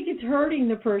don't think it's hurting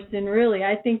the person, really.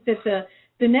 I think that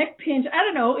the neck pinch, I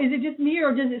don't know, is it just me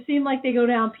or does it seem like they go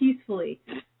down peacefully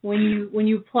when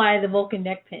you apply the Vulcan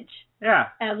neck pinch? Yeah.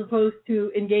 As opposed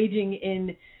to engaging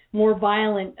in more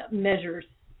violent measures,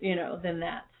 than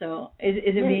that. So, is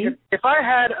it me? If I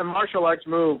had a martial arts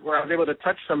move where I was able to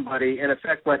touch somebody and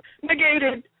effect went,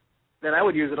 negated, then I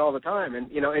would use it all the time.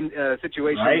 And, in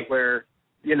situations where,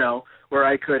 where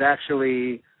I could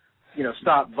actually,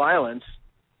 stop violence.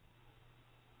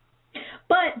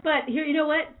 But here, you know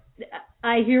what?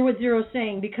 I hear what Zero's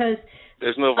saying because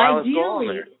there's no violence going on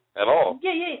there at all.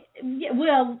 Yeah.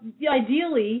 Well,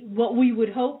 ideally, what we would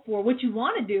hope for, what you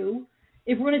want to do,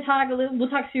 if we're going to talk we'll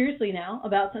talk seriously now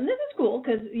about something. This is cool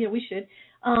because, we should.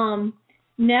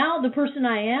 now the person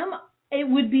I am, it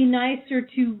would be nicer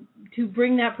to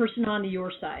bring that person onto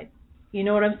your side. You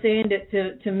know what I'm saying?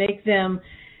 To make them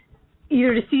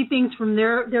either to see things from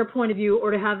their point of view,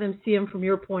 or to have them see them from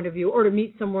your point of view, or to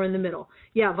meet somewhere in the middle.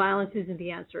 Yeah, violence isn't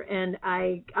the answer, and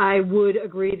I would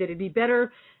agree that it'd be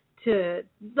better to,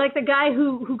 like the guy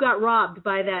who got robbed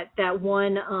by that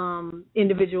one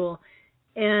individual,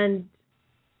 and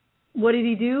what did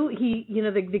he do? He,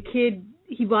 the kid,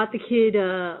 he bought the kid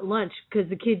lunch because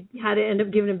the kid had to end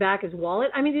up giving him back his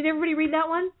wallet. I mean, did everybody read that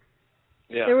one?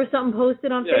 Yeah. There was something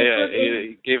posted on Facebook.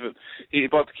 Yeah. He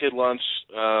bought the kid lunch.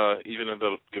 Even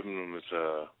ended up giving him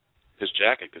his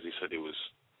jacket because he said he was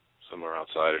somewhere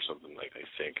outside or something, like, I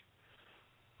think.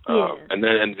 Yeah. And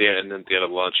then at the end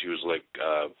of lunch, he was like,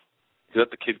 he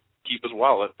let the kid keep his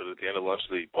wallet, but at the end of lunch,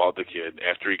 he bought the kid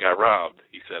after he got robbed.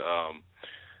 He said,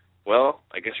 well,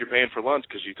 I guess you're paying for lunch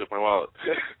because you took my wallet.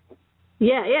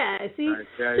 Yeah. See,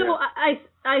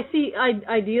 I see.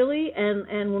 Ideally,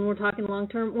 and when we're talking long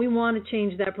term, we want to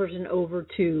change that person over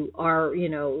to our,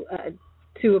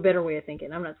 to a better way of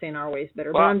thinking. I'm not saying our way is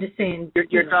better, but I'm just saying.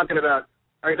 You're talking about.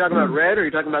 Are you talking about Red, or are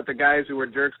you talking about the guys who were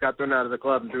jerks, got thrown out of the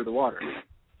club and threw the water?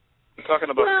 I'm talking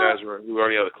about the guys who were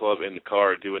already out of the club in the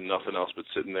car doing nothing else but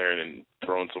sitting there and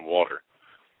throwing some water.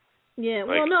 Yeah.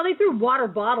 Well, no, they threw water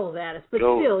bottles at us, but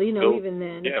still, even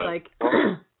then, it's like.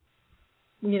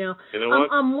 You know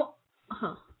what?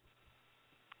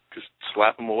 Just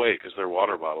slap them away because they're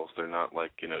water bottles. They're not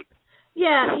like,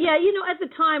 Yeah. At the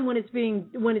time when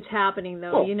it's happening,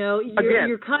 though,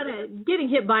 you're kind of getting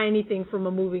hit by anything from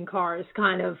a moving car is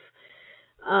kind of.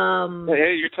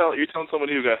 Hey, you're telling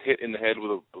somebody who got hit in the head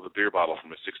with a beer bottle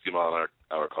from a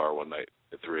 60-mile-an-hour car one night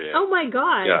at 3 a.m. Oh my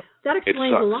God! Yeah, that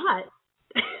explains a lot.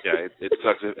 Yeah, it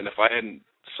sucks. And if I hadn't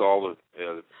saw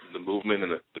the movement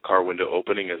and the car window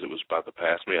opening as it was about to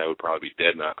pass me, I would probably be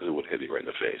dead now because it would hit me right in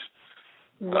the face.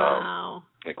 Wow.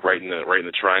 Like right in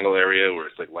the triangle area where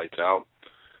it's like lights out.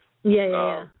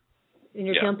 Yeah. In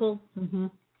your temple. Mm-hmm.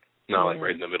 No, like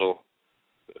right in the middle,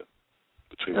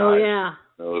 between my eyes.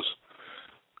 Nose.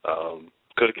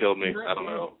 Could have killed me. I don't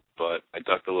know, but I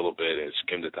ducked a little bit and it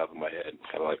skimmed the top of my head.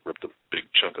 Kind of like ripped a big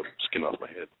chunk of skin off my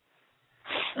head.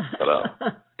 But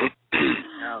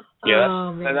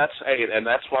and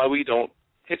that's why we don't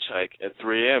hitchhike at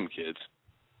 3 a.m., kids.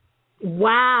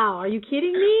 Wow, are you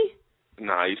kidding me?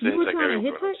 No, I used to hitchhike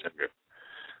everywhere.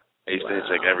 I used to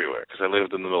hitchhike everywhere because I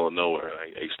lived in the middle of nowhere.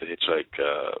 I used to hitchhike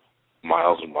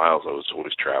miles and miles. I was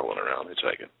always traveling around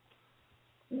hitchhiking.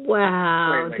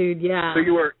 Wow, dude, yeah. So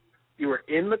you were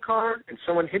in the car and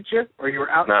someone hit you, or you were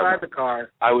outside the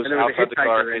car? I was outside the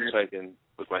car hitchhiking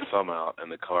with my thumb out,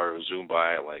 and the car zoomed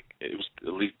by like it was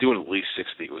doing at least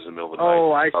 60. It was in the middle of the night.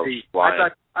 Oh, I see.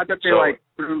 I thought they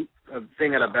threw a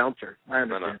thing at a bouncer. I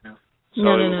understand now. So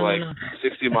it was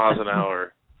 60 miles an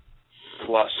hour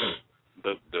plus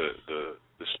the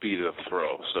speed of the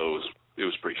throw. So it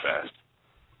was pretty fast.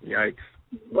 Yikes!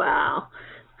 Wow.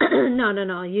 No.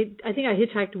 I think I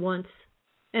hitchhiked once,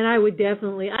 and I would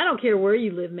definitely. I don't care where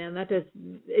you live, man.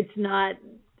 It's not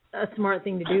a smart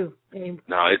thing to do. I mean,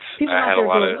 no, it's. People I out had there a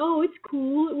lot going, of. Oh, it's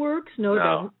cool. It works. No, it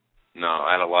doesn't. No,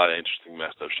 I had a lot of interesting,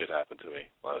 messed up shit happen to me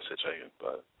while I was hitchhiking,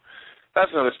 but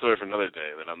that's another story for another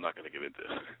day that I'm not going to get into.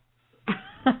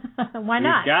 Why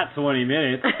not? We've got 20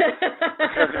 minutes.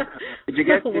 Did you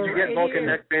get Vulcan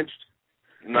neck pinched?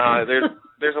 No,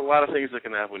 there's a lot of things that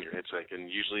can happen when you're hitchhiking.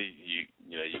 Usually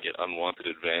you get unwanted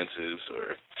advances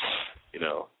or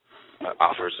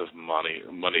offers of money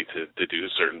to do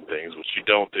certain things, which you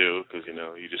don't do because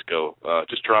you just go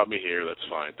just drop me here. That's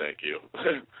fine, thank you.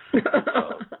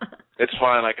 It's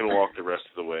fine. I can walk the rest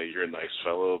of the way. You're a nice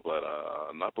fellow, but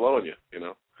I'm not blowing you.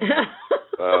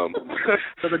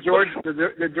 So the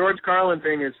George Carlin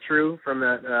thing is true from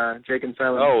that Jake and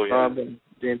Silent Bob and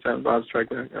Jay and Silent Bob Strike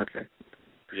Back? Okay.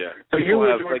 Yeah. So you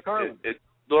were George Carlin.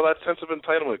 That sense of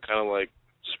entitlement kind of like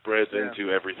spreads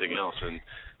into everything else, and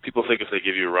people think if they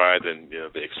give you a ride, then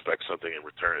they expect something in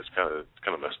return. It's kind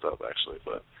of messed up actually,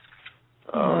 but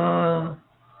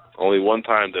only one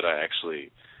time did I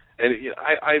actually, and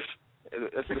I've.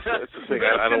 That's the thing.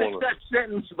 I don't want to. That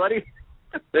sentence, buddy.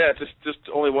 Yeah, just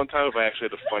only one time have I actually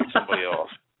had to fight somebody off.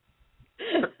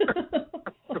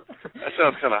 That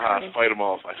sounds kind of hot. Fight him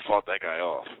off. I fought that guy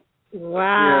off.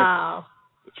 Wow.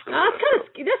 Yeah.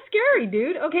 That's scary,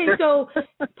 dude. Okay, so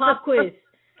pop quiz.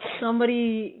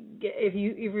 Somebody, if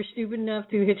you're stupid enough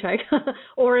to hitchhike,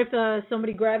 or if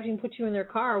somebody grabs you and puts you in their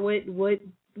car, what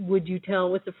would you tell?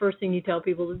 What's the first thing you tell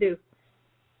people to do?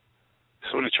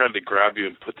 Somebody tried to grab you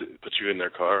and put you in their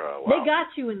car. Wow. They got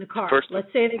you in the car.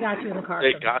 Let's say they got you in the car.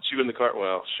 They got you in the car.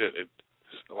 Well, shit.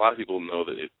 A lot of people know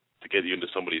that to get you into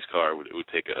somebody's car, it would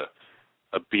take a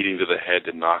a beating to the head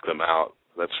to knock them out.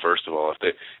 That's first of all.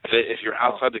 If you're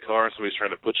outside the car and somebody's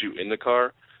trying to put you in the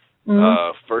car,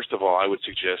 first of all, I would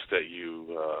suggest that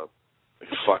you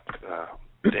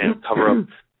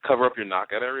cover up your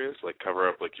knockout areas, like cover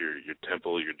up like your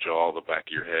temple, your jaw, the back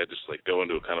of your head, just like go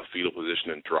into a kind of fetal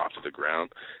position and drop to the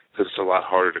ground, because it's a lot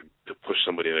harder to push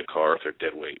somebody in a car if they're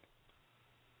dead weight.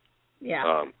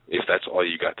 Yeah. If that's all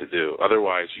you got to do.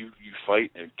 Otherwise, you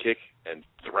fight and kick and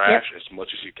thrash as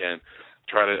much as you can.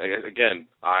 Try to, again,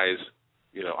 eyes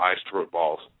toward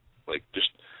balls. Like just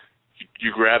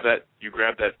you grab that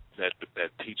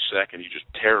teach sack and you just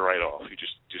tear it right off. You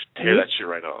just tear that shit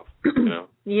right off. You know.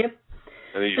 Yep.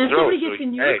 And then you if throw somebody it. gets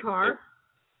in your car.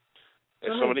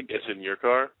 If somebody gets in your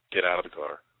car, get out of the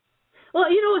car. Well,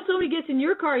 if somebody gets in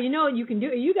your car, what you can do.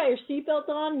 You got your seatbelt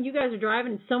on, you guys are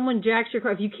driving, and someone jacks your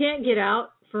car. If you can't get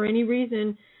out for any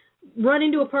reason, run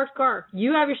into a parked car.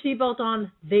 You have your seatbelt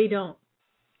on, they don't.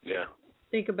 Yeah.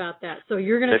 Think about that. So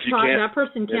you're going to try. That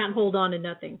person can't hold on to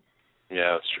nothing.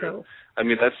 Yeah, that's true. So. I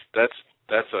mean, that's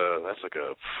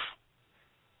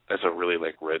a really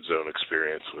like red zone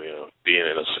experience. Being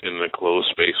in an enclosed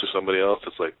space with somebody else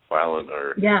that's like violent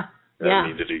or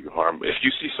mean to do you harm. If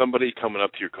you see somebody coming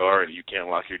up to your car and you can't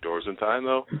lock your doors in time,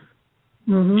 though,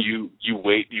 you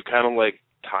wait. You kind of like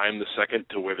time the second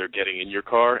to where they're getting in your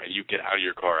car, and you get out of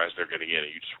your car as they're getting in,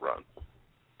 and you just run.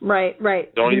 Right.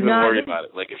 Don't even worry about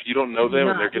it. Like if you don't know them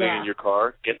and they're getting in your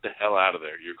car, get the hell out of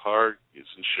there. Your car is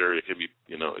insured. It can be,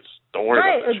 don't worry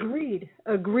about that. Right.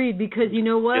 Agreed. Because you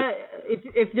know what?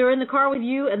 If they're in the car with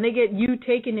you and they get you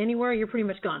taken anywhere, you're pretty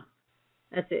much gone.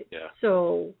 That's it. Yeah.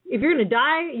 So if you're going to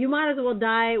die, you might as well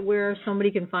die where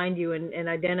somebody can find you and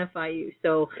identify you.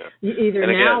 So either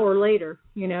now or later,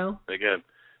 Again,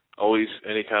 always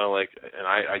any kind of like, and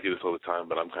I do this all the time,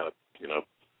 but I'm kind of,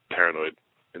 paranoid,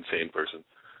 insane person.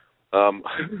 Hide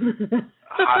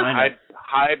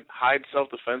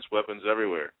self-defense weapons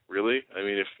everywhere. Really? I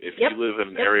mean, if you live in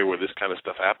an area where this kind of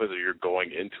stuff happens, or you're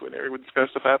going into an area where this kind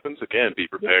of stuff happens, again, be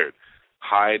prepared.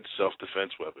 Hide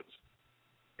self-defense weapons.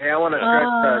 Hey, I want to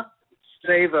address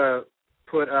Seva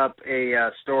put up a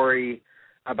story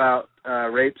about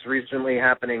rapes recently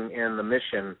happening in the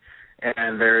Mission,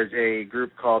 and there's a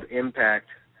group called Impact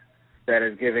that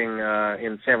is giving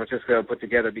in San Francisco put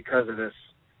together because of this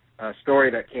story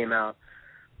that came out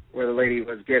where the lady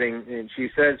was getting, and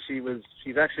she said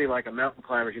she's actually like a mountain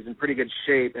climber. She's in pretty good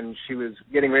shape, and she was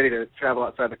getting ready to travel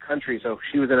outside the country, so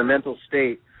she was in a mental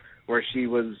state where she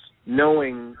was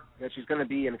knowing that she's going to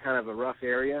be in kind of a rough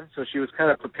area, so she was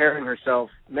kind of preparing herself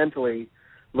mentally,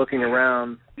 looking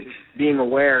around, being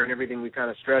aware and everything we kind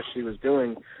of stressed she was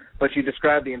doing, but she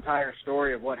described the entire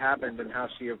story of what happened and how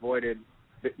she avoided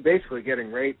basically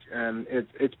getting raped, and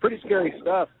it's pretty scary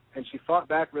stuff. And she fought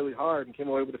back really hard and came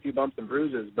away with a few bumps and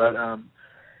bruises. But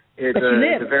it's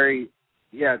a very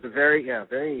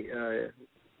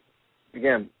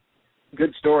again,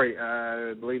 good story.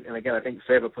 I believe, and again, I think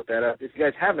Seva put that up. If you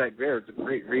guys have that there, it's a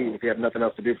great read. If you have nothing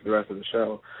else to do for the rest of the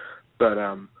show, but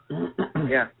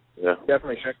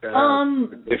definitely check that out.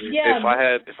 If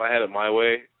I had it my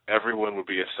way, everyone would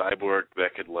be a cyborg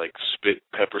that could like spit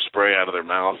pepper spray out of their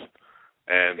mouth.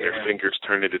 And their fingers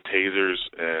turn into tasers,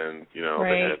 and they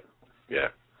had,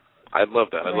 I'd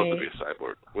love that. I'd love to be a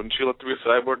cyborg. Wouldn't you love to be a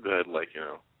cyborg? That had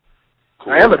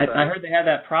cool. I heard they had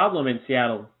that problem in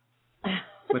Seattle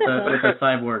with the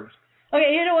cyborgs.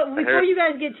 Okay, you know what? Before you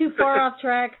guys get too far off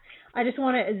track, I just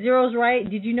want to. Zero's right.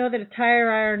 Did you know that a tire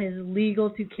iron is legal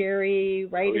to carry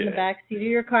in the back seat of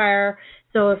your car?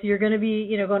 So if you're going to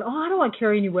be, going, I don't want to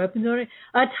carry any weapons on it,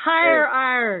 a tire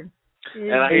iron.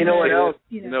 And you know what else?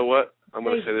 You know what? I'm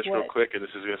going to say this real quick, and this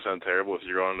is going to sound terrible. If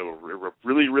you're going to a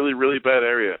really, really, really bad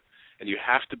area, and you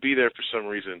have to be there for some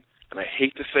reason, and I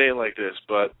hate to say it like this,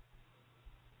 but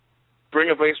bring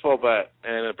a baseball bat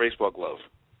and a baseball glove.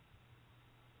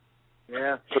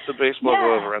 Yeah. Put the baseball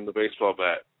glove around the baseball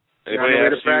bat. Anybody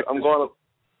asks you, I'm going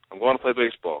to play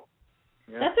baseball.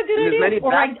 Yeah. That's a good idea.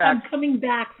 Or I'm coming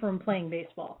back from playing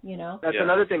baseball, That's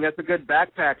another thing. That's a good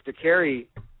backpack to carry.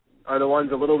 Are the ones,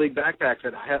 the Little League backpacks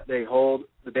that they hold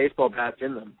the baseball bats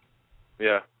in them.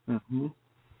 Yeah. Mm-hmm.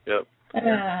 Yep.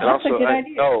 And also, a good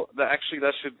idea.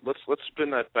 Let's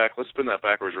spin that back. Let's spin that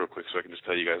backwards real quick so I can just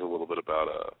tell you guys a little bit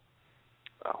about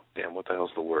what the hell's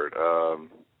the word?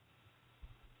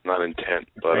 Not intent,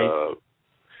 but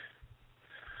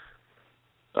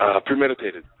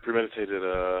premeditated.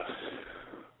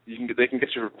 They can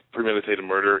get you for premeditated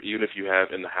murder, even if you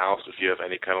have in the house, if you have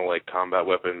any kind of like combat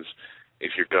weapons.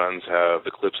 If your guns have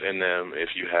the clips in them,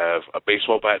 if you have a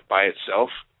baseball bat by itself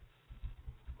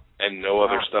and no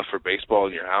other stuff for baseball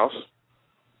in your house,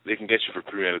 they can get you for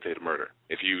premeditated murder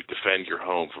if you defend your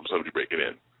home from somebody breaking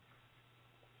in.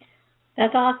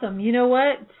 That's awesome. You know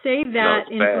what? Save that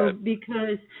info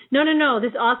because no.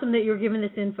 This is awesome that you're giving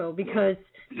this info because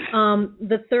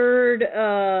the third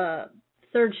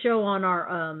show on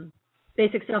our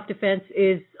basic self-defense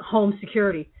is home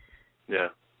security. Yeah.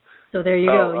 So there you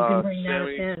go. You can bring that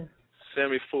in.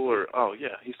 Sammy Fuller. Oh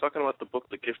yeah, he's talking about the book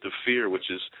The Gift of Fear, which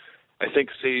is, I think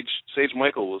Sage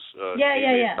Michael was a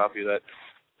copy of that.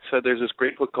 Said there's this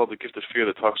great book called The Gift of Fear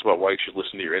that talks about why you should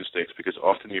listen to your instincts because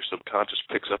often your subconscious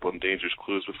picks up on dangerous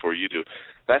clues before you do.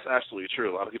 That's absolutely true.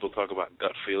 A lot of people talk about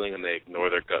gut feeling and they ignore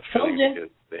their gut feeling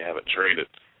because they haven't trained it.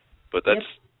 But that's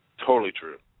totally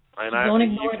true. And Don't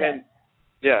ignore that.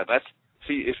 Yeah, that's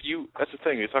the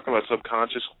thing. You're talking about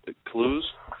subconscious clues.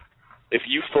 If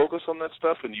you focus on that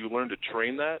stuff and you learn to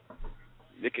train that,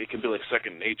 it can be like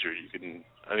second nature.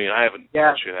 I haven't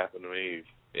had shit happen to me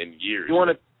in years.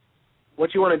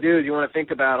 What you want to do is you want to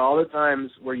think about all the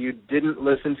times where you didn't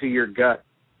listen to your gut.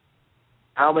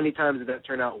 How many times did that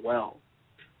turn out well?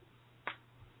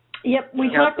 Yep, we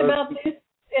talked about this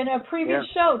in a previous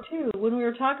show, too, when we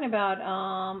were talking about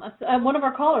one of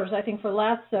our callers, I think, for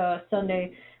last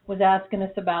Sunday was asking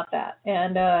us about that.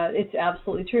 And it's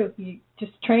absolutely true. You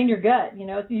just train your gut.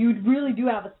 You really do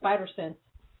have a spider sense.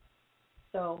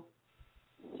 So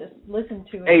just listen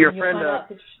to it. Hey, your friend,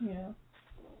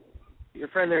 your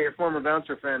friend there, your former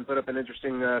bouncer friend, put up an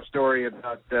interesting story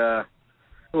about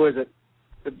who is it?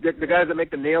 The guys that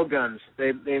make the nail guns.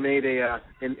 They made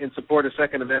in support of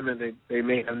Second Amendment. They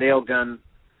made a nail gun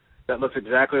that looks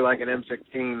exactly like an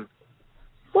M16.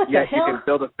 What the hell? You can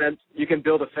build a fence. You can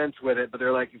build a fence with it, but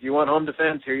they're like, if you want home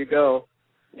defense, here you go,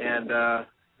 and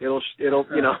it'll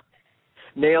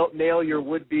nail your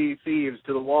would-be thieves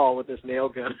to the wall with this nail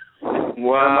gun.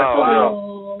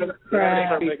 Wow! Wow.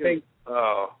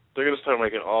 They're going to start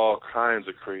making all kinds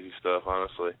of crazy stuff,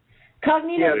 honestly.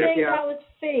 Cognito saying that was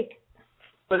fake.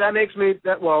 But that makes me,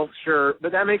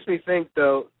 but that makes me think,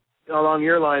 though, along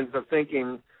your lines of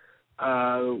thinking,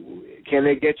 can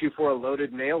they get you for a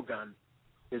loaded nail gun?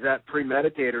 Is that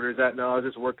premeditated, or is that, no, I was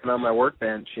just working on my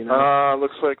workbench,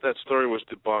 Looks like that story was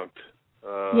debunked.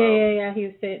 Yeah.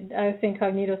 He said, I think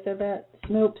Cognito said that.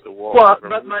 Nope. Well,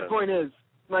 but my point is,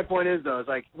 though, is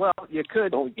like, well, you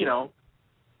could,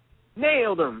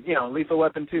 nailed them, Lethal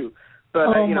Weapon 2. But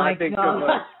I think I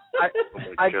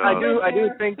do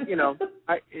think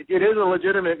it is a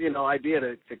legitimate idea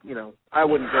to I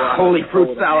wouldn't go out. Holy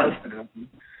fruit salad.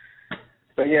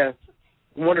 But yeah,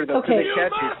 I wonder though, could they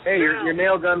catch you? Hey, your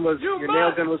nail gun was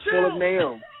full of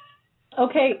nails.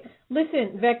 Okay,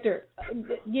 listen, Vector.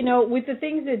 With the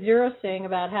things that Zero's saying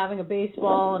about having a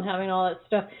baseball and having all that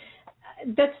stuff,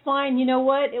 that's fine. You know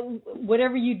what?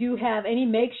 Whatever you do have, any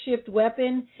makeshift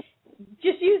weapon,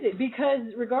 just use it, because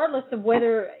regardless of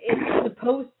whether it's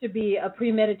supposed to be a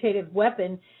premeditated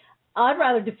weapon, I'd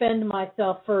rather defend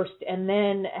myself first and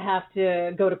then have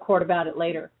to go to court about it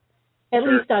later. At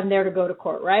least I'm there to go to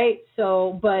court, right?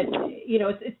 So, but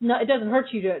it's not. It doesn't hurt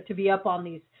you to be up on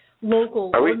these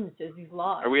local ordinances, these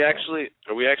laws. Are we actually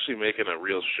making a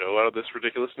real show out of this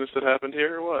ridiculousness that happened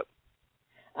here, or what?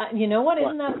 You know what?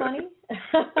 Isn't that funny?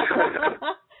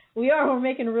 We're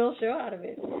making a real show out of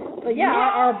it. But yeah,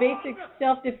 our basic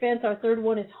self-defense, our third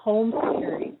one is home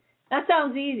security. That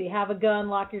sounds easy. Have a gun,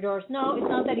 lock your doors. No, it's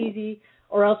not that easy,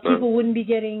 or else people wouldn't be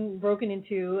getting broken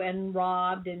into and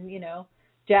robbed and,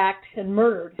 jacked and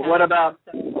murdered.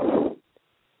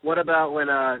 What about when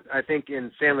I think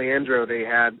in San Leandro they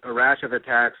had a rash of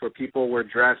attacks where people were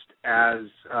dressed as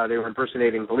they were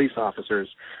impersonating police officers.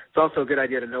 It's also a good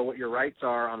idea to know what your rights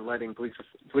are on letting police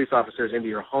officers into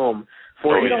your home.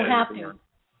 You don't have to.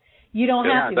 You don't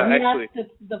have to. We asked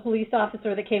the police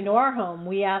officer that came to our home.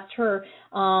 We asked her.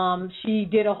 She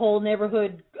did a whole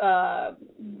neighborhood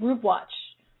group watch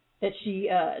that she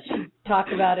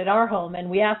talked about at our home, and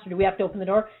we asked her, do we have to open the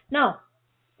door? No.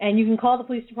 And you can call the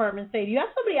police department and say, do you have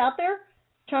somebody out there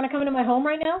trying to come into my home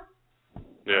right now?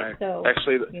 Yeah. So,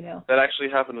 actually, that actually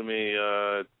happened to me.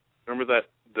 Remember that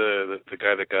the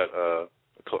guy that got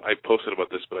I posted about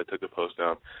this, but I took the post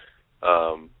down.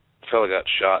 A fellow got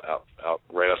shot out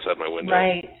right outside my window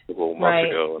a couple months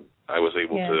ago, and I was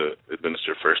able to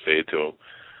administer first aid to him.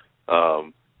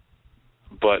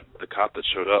 But the cop that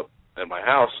showed up at my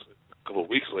house a couple of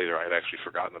weeks later, I had actually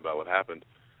forgotten about what happened,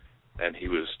 and he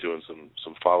was doing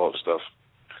some follow-up stuff.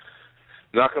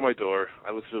 Knock on my door.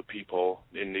 I look through a peephole.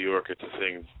 In New York, it's a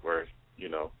thing where,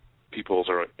 peepholes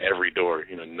are on every door.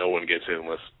 No one gets in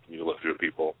unless you look through a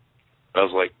peephole. He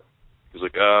was like,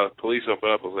 police, open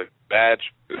up. I was like,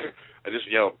 badge. I just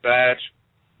yelled, badge.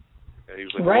 And he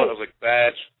was like, what? I was like,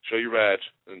 badge. Show your badge.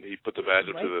 And he put the badge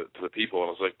up to the the people,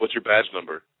 and I was like, "What's your badge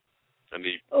number?" And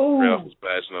he read off his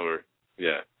badge number.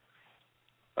 Yeah.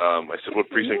 I said,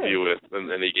 "What precinct are you with?" And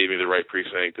he gave me the right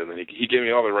precinct, and then he gave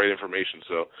me all the right information.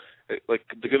 So, like,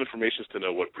 the good information is to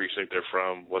know what precinct they're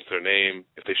from, what's their name.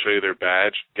 If they show you their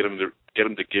badge, get them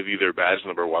to give you their badge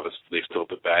number while they still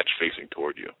have the badge facing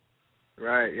toward you.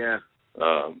 Right. Yeah.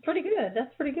 Pretty good.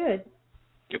 That's pretty good.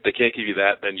 If they can't give you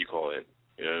that, then you call in.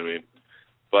 You know what I mean?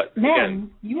 But man,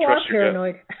 again, you are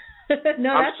paranoid. No,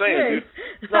 I'm that's saying, good.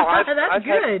 Dude, no, that's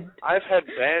good. I've had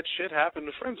bad shit happen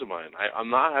to friends of mine. I'm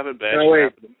not having bad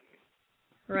shit happen to me.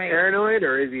 Right. Paranoid,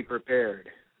 or is he prepared?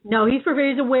 No, he's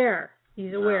prepared. He's aware.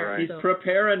 He's aware. He's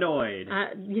preparanoid.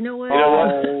 You know what?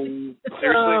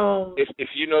 Seriously, if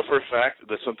you know for a fact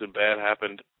that something bad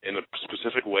happened in a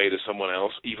specific way to someone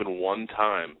else, even one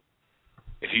time,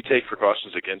 if you take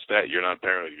precautions against that, you're not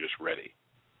paranoid. You're just ready.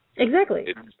 Exactly.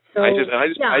 I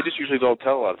just usually don't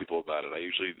tell a lot of people about it. I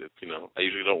usually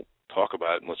don't talk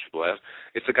about it unless people ask.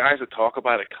 It's the guys that talk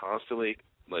about it constantly,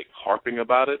 like harping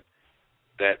about it,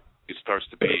 that it starts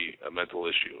to be a mental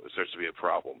issue. It starts to be a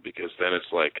problem, because then it's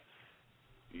like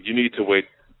you need to wait,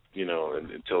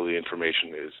 until the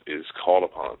information is called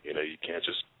upon. You can't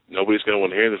just. Nobody's going to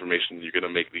want to hear the information. You're going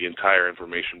to make the entire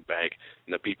information bank,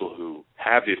 and the people who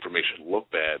have the information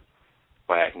look bad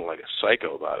by acting like a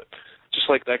psycho about it. Just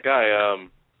like that guy,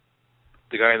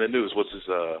 the guy in the news. What's his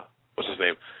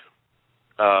name?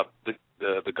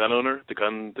 The gun owner, the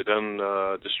gun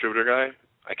distributor guy.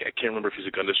 I can't remember if he's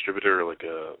a gun distributor or like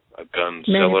a gun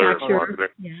seller or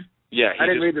marketer. Yeah. I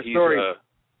didn't read the story.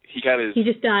 He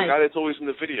just died. The guy that's always in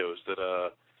the videos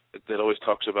that always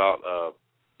talks about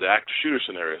the active shooter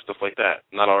scenario, stuff like that.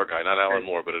 Not our guy, not Alan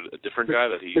Moore, but a different guy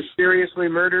that he's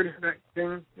mysteriously murdered. That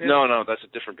thing. Yeah. No, that's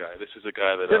a different guy. This is a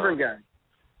guy that different guy.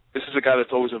 This is a guy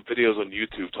that's always in videos on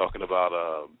YouTube talking about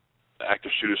the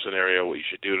active shooter scenario, what you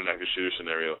should do in an active shooter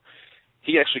scenario.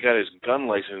 He actually got his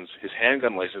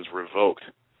handgun license revoked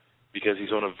because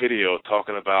he's on a video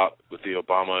talking about, with the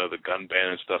Obama, the gun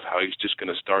ban and stuff, how he's just going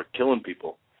to start killing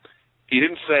people. He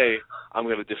didn't say, I'm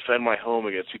going to defend my home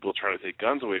against people trying to take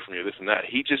guns away from you, this and that.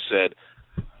 He just said,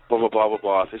 blah, blah, blah, blah,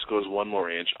 blah, if this goes one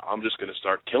more inch, I'm just going to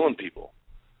start killing people.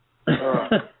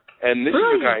 And this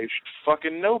is a guy who should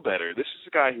fucking know better. This is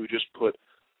a guy who just put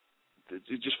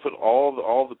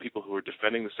all the people who are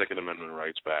defending the Second Amendment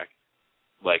rights back,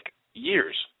 like,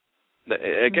 years.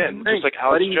 Again, just like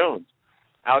Alex Jones.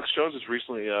 Alex Jones is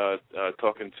recently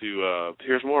talking to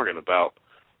Piers Morgan about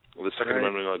the Second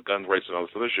Amendment on gun rights and all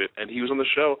this other shit, and he was on the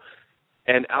show.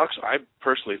 And I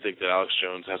personally think that Alex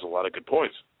Jones has a lot of good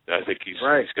points. I think he's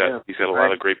got a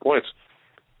lot of great points.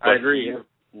 But I agree.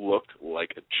 He looked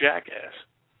like a jackass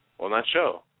on that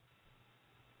show.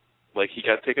 Like he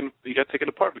got taken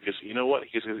apart because you know what?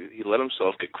 He let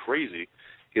himself get crazy.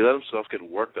 He let himself get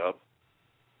worked up.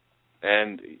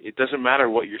 And it doesn't matter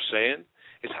what you're saying;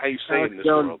 it's how you say it in this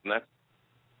world. And that's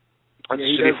the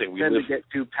shitty thing. We tend to get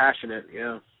too passionate.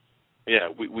 Yeah. Yeah,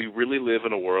 we really live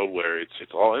in a world where it's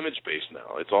all image based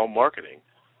now. It's all marketing,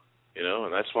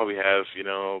 and that's why we have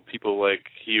people like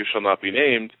He Who Shall Not Be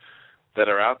Named that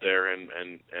are out there and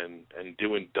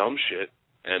doing dumb shit,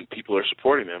 and people are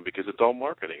supporting them because it's all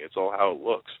marketing. It's all how it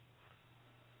looks.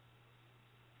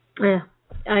 Yeah,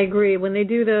 I agree. When they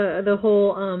do the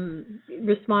whole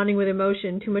responding with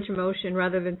emotion, too much emotion,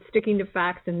 rather than sticking to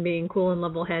facts and being cool and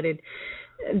level-headed,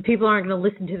 people aren't going to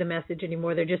listen to the message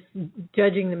anymore. They're just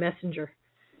judging the messenger.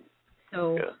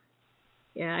 So,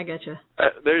 yeah I gotcha.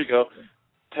 There you go.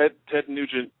 Ted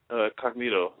Nugent,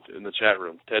 Cognito, in the chat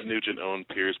room. Ted Nugent owned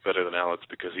Piers better than Alex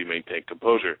because he maintained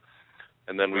composure.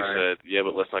 And then we said, yeah,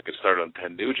 but let's not get started on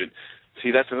Ted Nugent.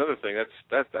 See, that's another thing.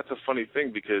 That's a funny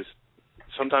thing because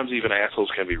sometimes even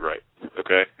assholes can be right.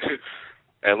 Okay,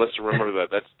 and let's remember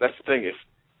that. That's the thing.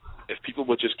 If people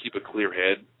would just keep a clear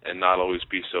head and not always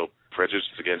be so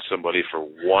prejudiced against somebody for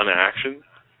one action,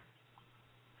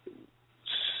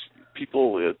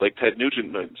 people like Ted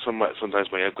Nugent sometimes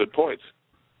may have good points.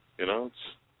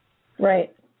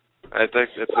 Right. I think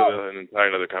that's an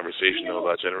entire other conversation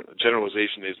about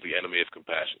generalization is the enemy of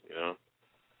compassion.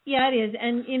 Yeah, it is,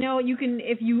 and you can,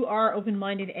 if you are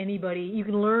open-minded, you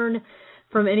can learn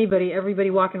from anybody. Everybody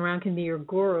walking around can be your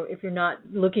guru if you're not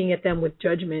looking at them with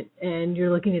judgment and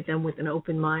you're looking at them with an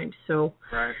open mind. So.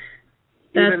 Right.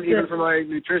 Even for my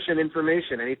nutrition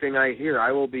information, anything I hear,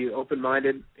 I will be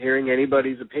open-minded, hearing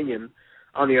anybody's opinion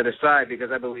on the other side,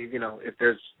 because I believe, if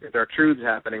there are truths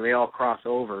happening, they all cross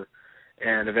over,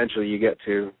 and eventually you get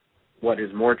to what is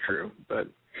more true. But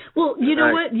well, you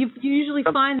know what? You usually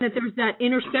find that there's that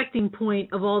intersecting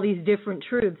point of all these different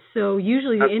truths. So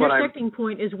usually the intersecting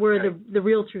point is where the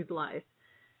real truth lies.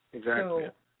 Exactly.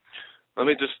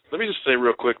 let me just say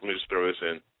real quick. Let me just throw this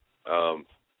in.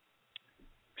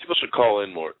 People should call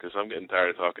in more because I'm getting tired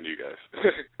of talking to you guys.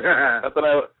 not that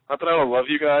I don't love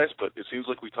you guys, but it seems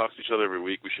like we talk to each other every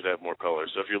week. We should have more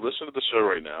callers. So if you're listening to the show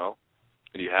right now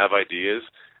and you have ideas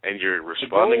and you're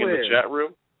responding in the chat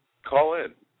room, call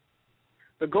in.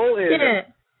 The goal is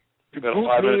to boot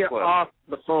me off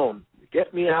the phone.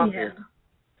 Get me out here.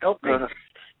 Help me.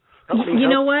 You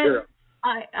know what?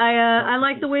 I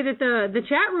like the way that the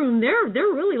chat room, they're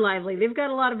really lively. They've got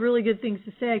a lot of really good things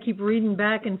to say. I keep reading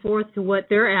back and forth to what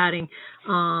they're adding.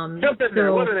 Jump in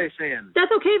there. What are they saying?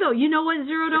 That's okay though. You know what,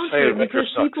 Zero? Don't say it because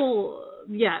people.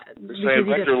 Yeah. They're saying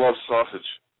Victor loves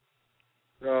sausage.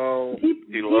 No.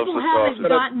 He loves the sausage. People haven't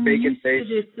gotten used to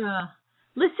this.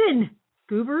 Listen,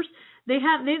 goobers.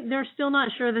 They're still not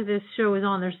sure that this show is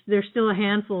on. There's still a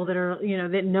handful that are,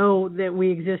 that know that we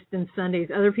exist in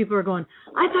Sundays. Other people are going,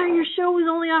 I thought your show was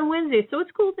only on Wednesdays. So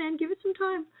it's cool, man. Give it some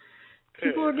time.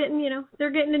 People are getting,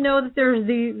 they're getting to know that there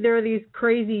are these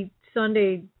crazy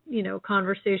Sunday,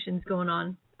 conversations going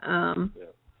on.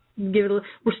 Give it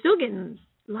we're still getting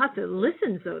lots of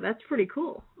listens though. That's pretty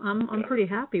cool. I'm pretty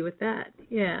happy with that.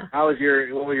 Yeah.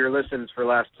 What were your listens for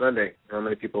last Sunday? How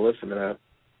many people listened to that?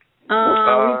 We've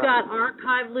got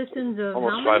archive listens of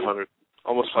almost 500.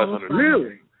 Almost 500.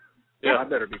 Really? Yeah. I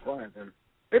better be quiet then.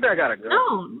 Maybe I gotta go.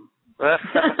 No.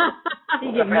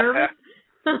 You get nervous.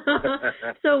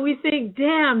 So we think,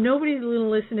 damn, nobody's going to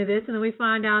listen to this, and then we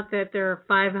find out that there are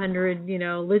 500,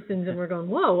 listens, and we're going,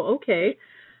 whoa, okay.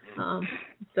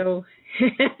 So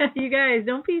you guys,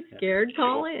 don't be scared.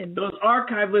 Call in. Those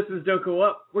archive listens don't go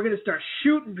up. We're going to start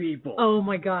shooting people. Oh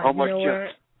my God! Oh my God!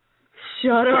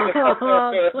 Shut up.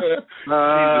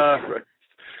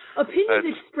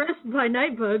 Opinions expressed by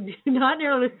Nightbug do not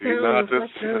necessarily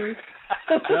reflect those.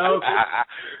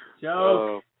 Joke.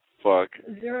 Oh, fuck.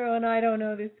 Zero and I don't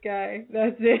know this guy.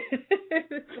 That's it.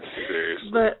 Seriously.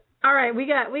 But all right, we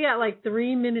got like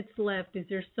 3 minutes left. Is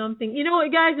there something? You know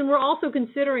what, guys? And we're also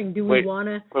considering. Do we want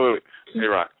to? Wait. Hey,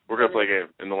 Rock. We're gonna play a game.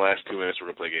 In the last 2 minutes, we're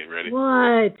gonna play a game. Ready?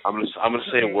 What? I'm gonna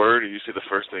say a word, and you say the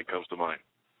first thing that comes to mind.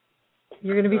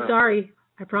 You're gonna be sorry.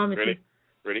 I promise you.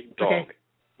 Ready? Dog. Okay.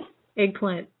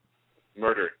 Eggplant.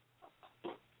 Murder.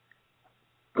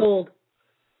 Gold.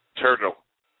 Turtle.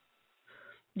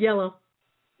 Yellow.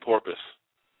 Porpoise.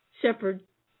 Shepherd.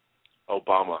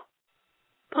 Obama.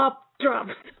 Pop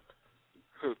drops.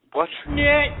 What?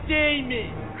 Matt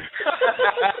Damon.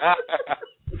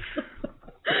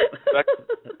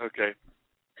 Okay.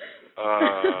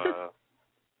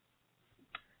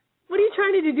 What are you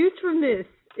trying to deduce from this?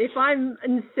 If I'm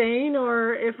insane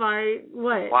or if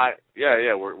what? Why?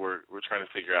 Yeah. We're trying to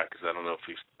figure out because I don't know if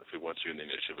he wants you in the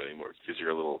initiative anymore because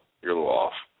you're a little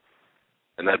off.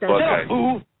 And that bug guy.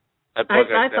 That bug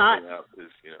guy stepping up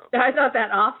is, I thought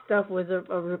that off stuff was a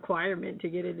requirement to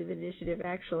get into the initiative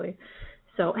actually.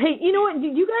 So hey, you know what?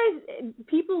 You guys,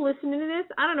 people listening to this,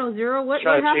 I don't know, Zero. What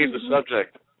happens? Trying to change the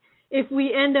subject. If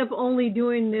we end up only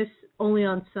doing this only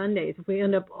on Sundays, if we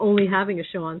end up only having a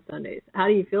show on Sundays, how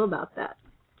do you feel about that?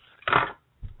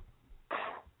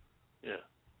 Yeah.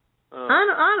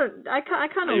 I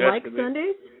kind of like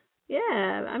Sundays.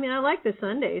 Yeah, I mean I like the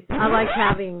Sundays. I like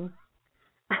having.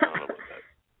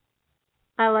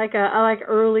 I like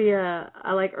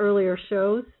earlier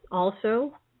shows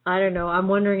also. I don't know. I'm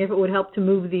wondering if it would help to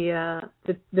move the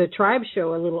Tribe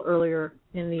show a little earlier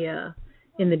in the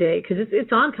day because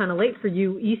it's on kind of late for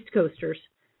you East Coasters.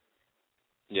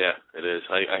 Yeah, it is.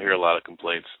 I hear a lot of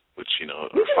complaints, which we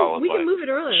can move it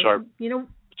earlier. Sharp.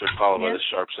 Which are followed by the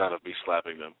sharp sound of me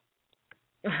slapping them.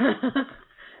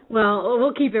 Well,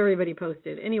 we'll keep everybody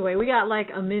posted. Anyway, we got like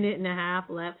a minute and a half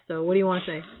left. So, what do you want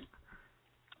to say?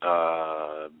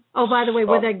 Oh, by the way,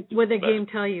 what did that game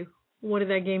tell you? What did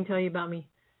that game tell you about me?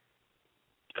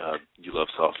 You love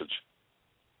sausage.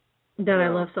 That I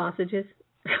love sausages.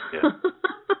 Yeah.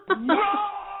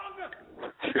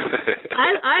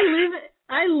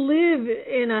 I live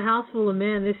in a house full of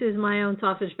men. This is my own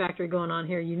sausage factory going on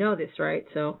here. You know this, right?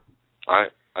 So. I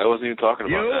wasn't even talking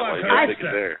about that. Why you gotta take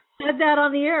it there? Said that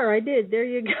on the air. I did. There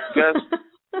you go. Yes.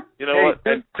 You know what?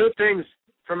 Two things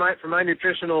for my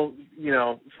nutritional,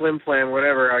 flim flam,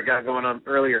 whatever I got going on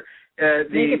earlier.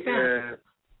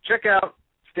 Check out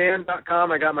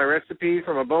Stan.com. I got my recipe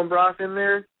from a bone broth in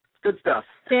there. It's good stuff.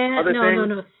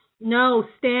 No.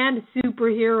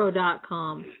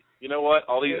 StandSuperhero.com. You know what?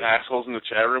 All these assholes in the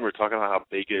chat room are talking about how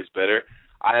bacon is better.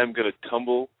 I am going to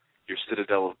tumble your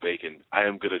citadel of bacon. I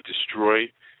am going to destroy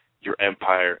your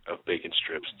empire of bacon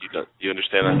strips. You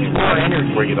understand that? I'm going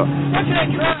to bring it all.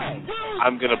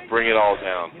 I'm going to bring it all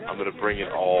down. I'm going to bring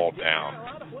it all down.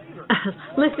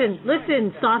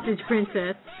 Listen, sausage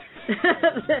princess.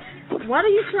 why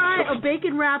don't you try a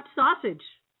bacon wrapped sausage?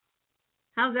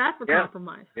 How's that for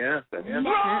compromise? Yeah.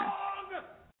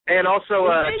 And also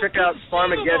check out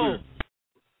Farmageddon.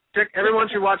 Everyone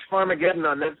should watch Farmageddon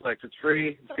on Netflix. It's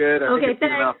free. It's good.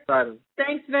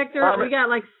 Thanks, Victor. We got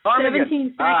like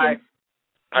 17 seconds.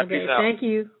 Okay, thank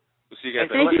you. We'll see you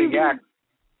guys.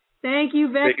 Thank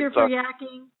you, Victor, for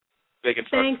yakking.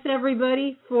 Thanks,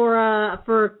 everybody,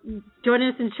 for joining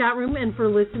us in the chat room and for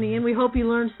listening in. We hope you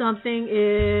learned something,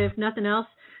 if nothing else,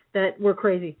 that we're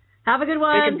crazy. Have a good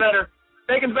one.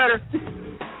 Bacon's better.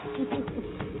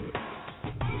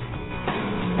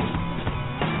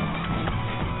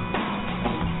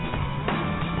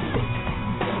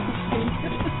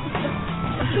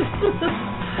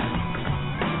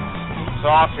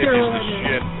 Sausage is the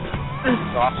shit.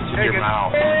 Sausage in your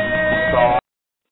mouth.